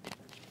you, Muin.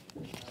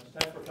 It's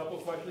time for a couple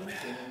of questions,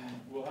 and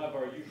then we'll have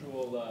our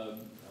usual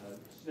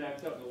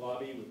snacks out in the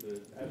lobby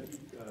with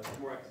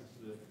more access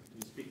to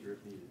the speaker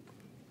if needed.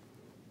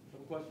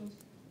 Questions?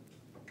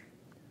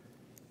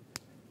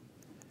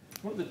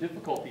 One of the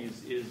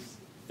difficulties is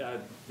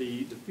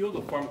the field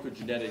of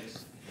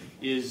pharmacogenetics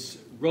is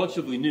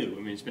relatively new.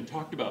 I mean, it's been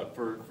talked about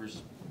for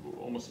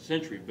almost a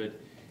century, but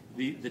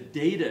the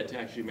data to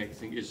actually make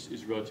things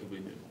is relatively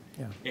new.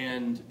 Yeah.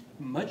 And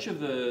much of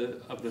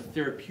the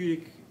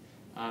therapeutic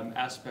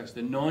aspects,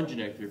 the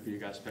non-genetic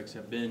therapeutic aspects,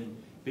 have been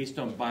based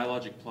on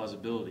biologic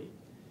plausibility.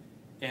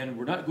 And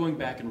we're not going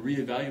back and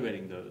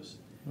reevaluating those.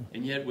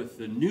 And yet with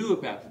the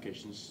new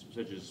applications,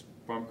 such as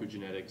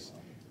pharmacogenetics,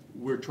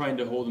 we're trying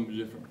to hold them to a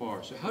different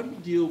bar. So how do you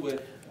deal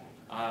with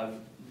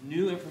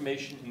new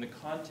information in the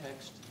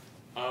context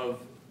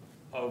of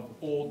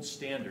old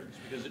standards?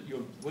 Because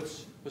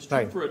what's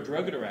true for a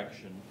drug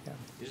interaction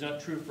is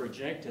not true for a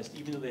genetic test,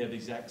 even though they have the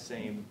exact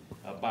same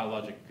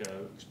biologic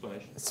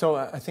explanation. So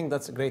I think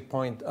that's a great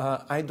point.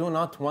 I do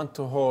not want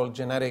to hold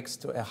genetics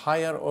to a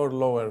higher or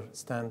lower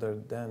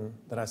standard than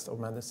the rest of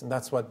medicine.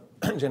 That's what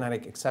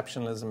genetic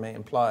exceptionalism may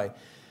imply.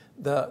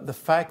 The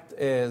fact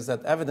is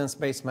that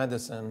evidence-based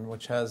medicine,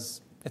 which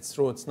has its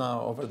roots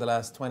now over the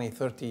last 20,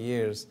 30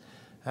 years,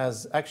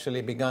 has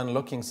actually begun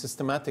looking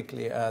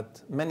systematically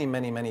at many,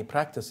 many, many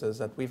practices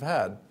that we've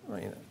had. I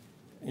mean,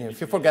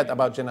 if you forget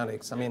about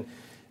genetics, I mean,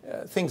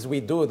 things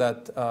we do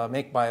that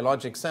make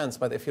biologic sense,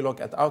 but if you look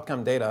at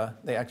outcome data,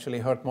 they actually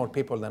hurt more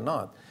people than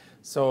not.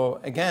 So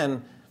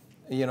again,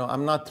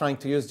 I'm not trying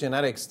to use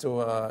genetics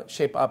to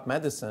shape up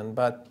medicine,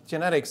 but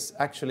genetics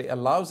actually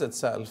allows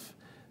itself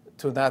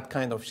to that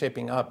kind of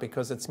shaping up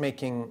because it's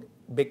making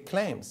big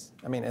claims.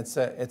 I mean, it's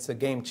a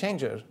game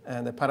changer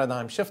and a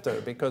paradigm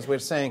shifter because we're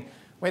saying,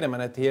 wait a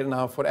minute here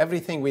now, for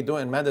everything we do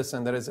in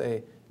medicine, there is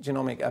a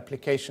genomic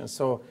application.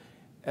 So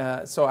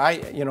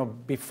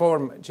before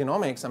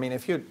genomics, I mean,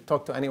 if you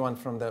talk to anyone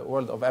from the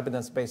world of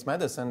evidence-based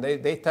medicine,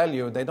 they tell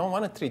you they don't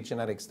want to treat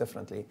genetics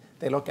differently.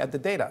 They look at the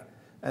data.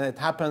 And it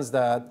happens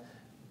that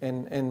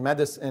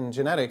in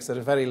genetics, there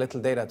is very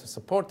little data to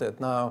support it.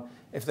 Now,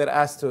 if they're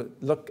asked to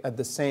look at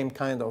the same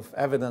kind of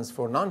evidence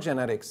for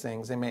non-genetic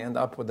things, they may end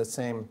up with the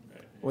same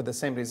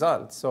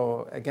result.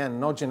 So again,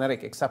 no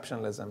genetic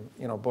exceptionalism,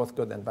 both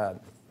good and bad.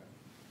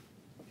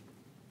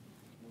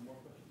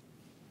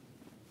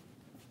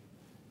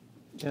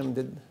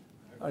 Jim,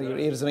 are your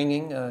ears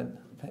ringing?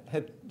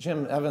 Hit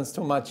Jim Evans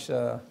too much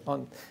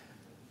on.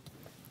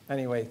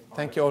 Anyway,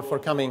 thank you all for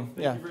coming.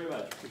 Thank you very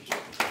much. Appreciate it.